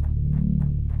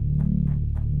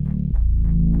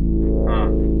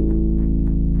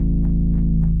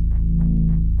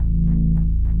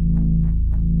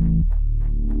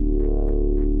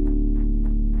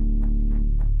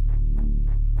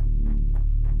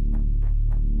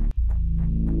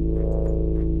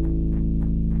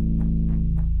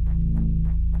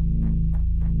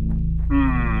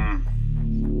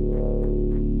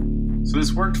 So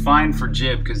this worked fine for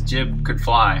Jib because Jib could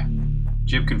fly.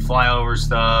 Jib can fly over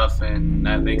stuff, and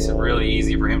that makes it really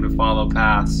easy for him to follow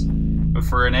paths. But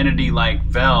for an entity like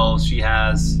Velle, she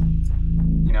has,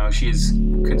 you know, she's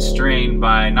constrained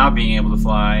by not being able to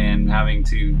fly and having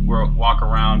to walk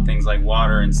around things like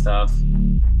water and stuff.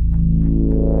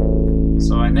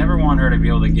 So I never want her to be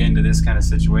able to get into this kind of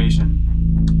situation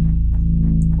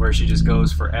where she just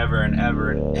goes forever and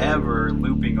ever and ever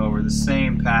looping over the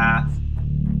same path.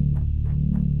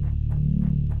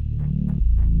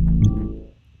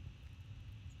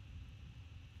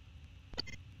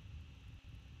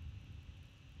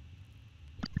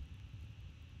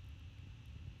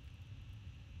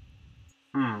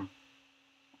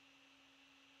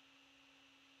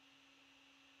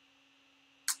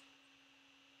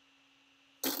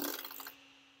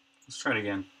 Let's try it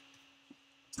again.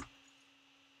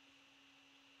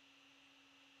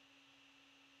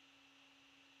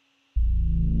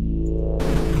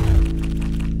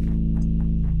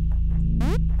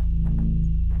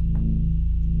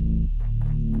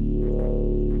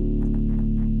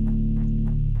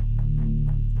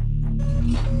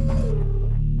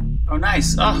 Oh,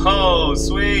 nice. Oh,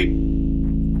 sweet.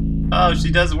 Oh,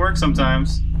 she does work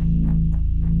sometimes.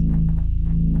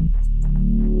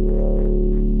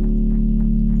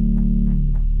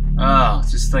 Oh,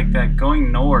 just like that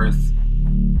going north.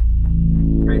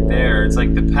 Right there. It's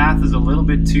like the path is a little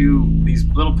bit too... These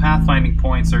little pathfinding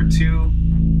points are too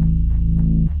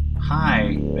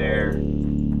high there.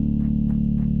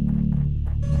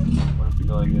 What if we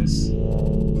go like this?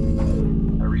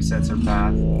 That resets our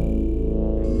path.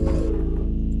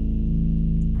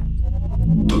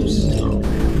 Oops. Oh.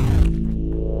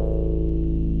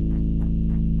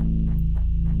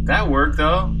 That worked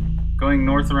though. Going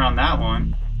north around that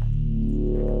one.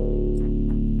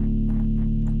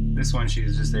 This one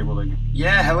she's just able to...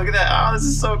 Yeah, look at that. Oh, this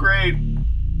is so great.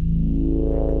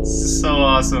 This is so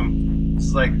awesome.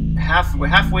 It's like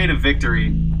halfway to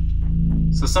victory.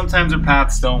 So sometimes her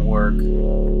paths don't work.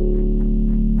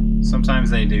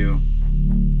 Sometimes they do.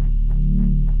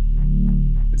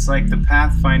 It's like the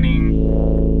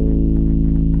pathfinding...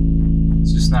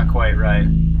 It's just not quite right.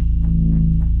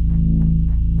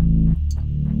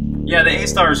 Yeah, the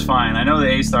A-star is fine. I know the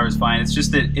A-star is fine. It's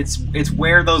just that it's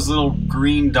where those little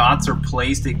green dots are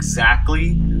placed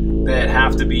exactly that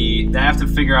have to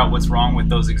figure out what's wrong with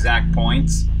those exact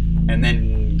points and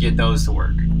then get those to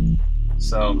work.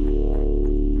 So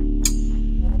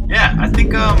yeah, I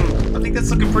think that's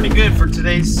looking pretty good for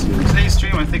today's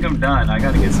stream. I think I'm done. I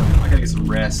gotta get some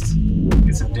rest,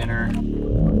 get some dinner,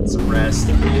 some rest,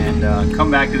 and come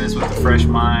back to this with a fresh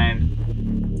mind.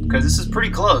 Because this is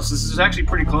pretty close. This is actually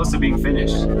pretty close to being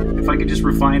finished. If I could just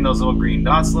refine those little green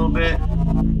dots a little bit,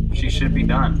 she should be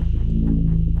done.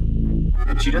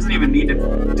 And she doesn't even need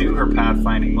to do her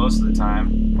pathfinding most of the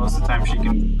time. Most of the time she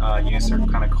can use her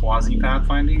kind of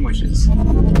quasi-pathfinding, which is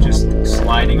just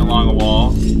sliding along a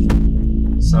wall.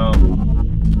 So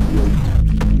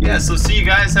yeah, so see you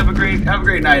guys. Have a great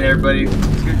night, everybody.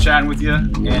 It's good chatting with you.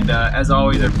 And as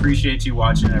always, I appreciate you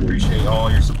watching. I appreciate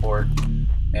all your support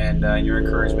and your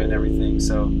encouragement and everything.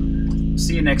 So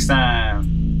see you next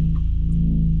time.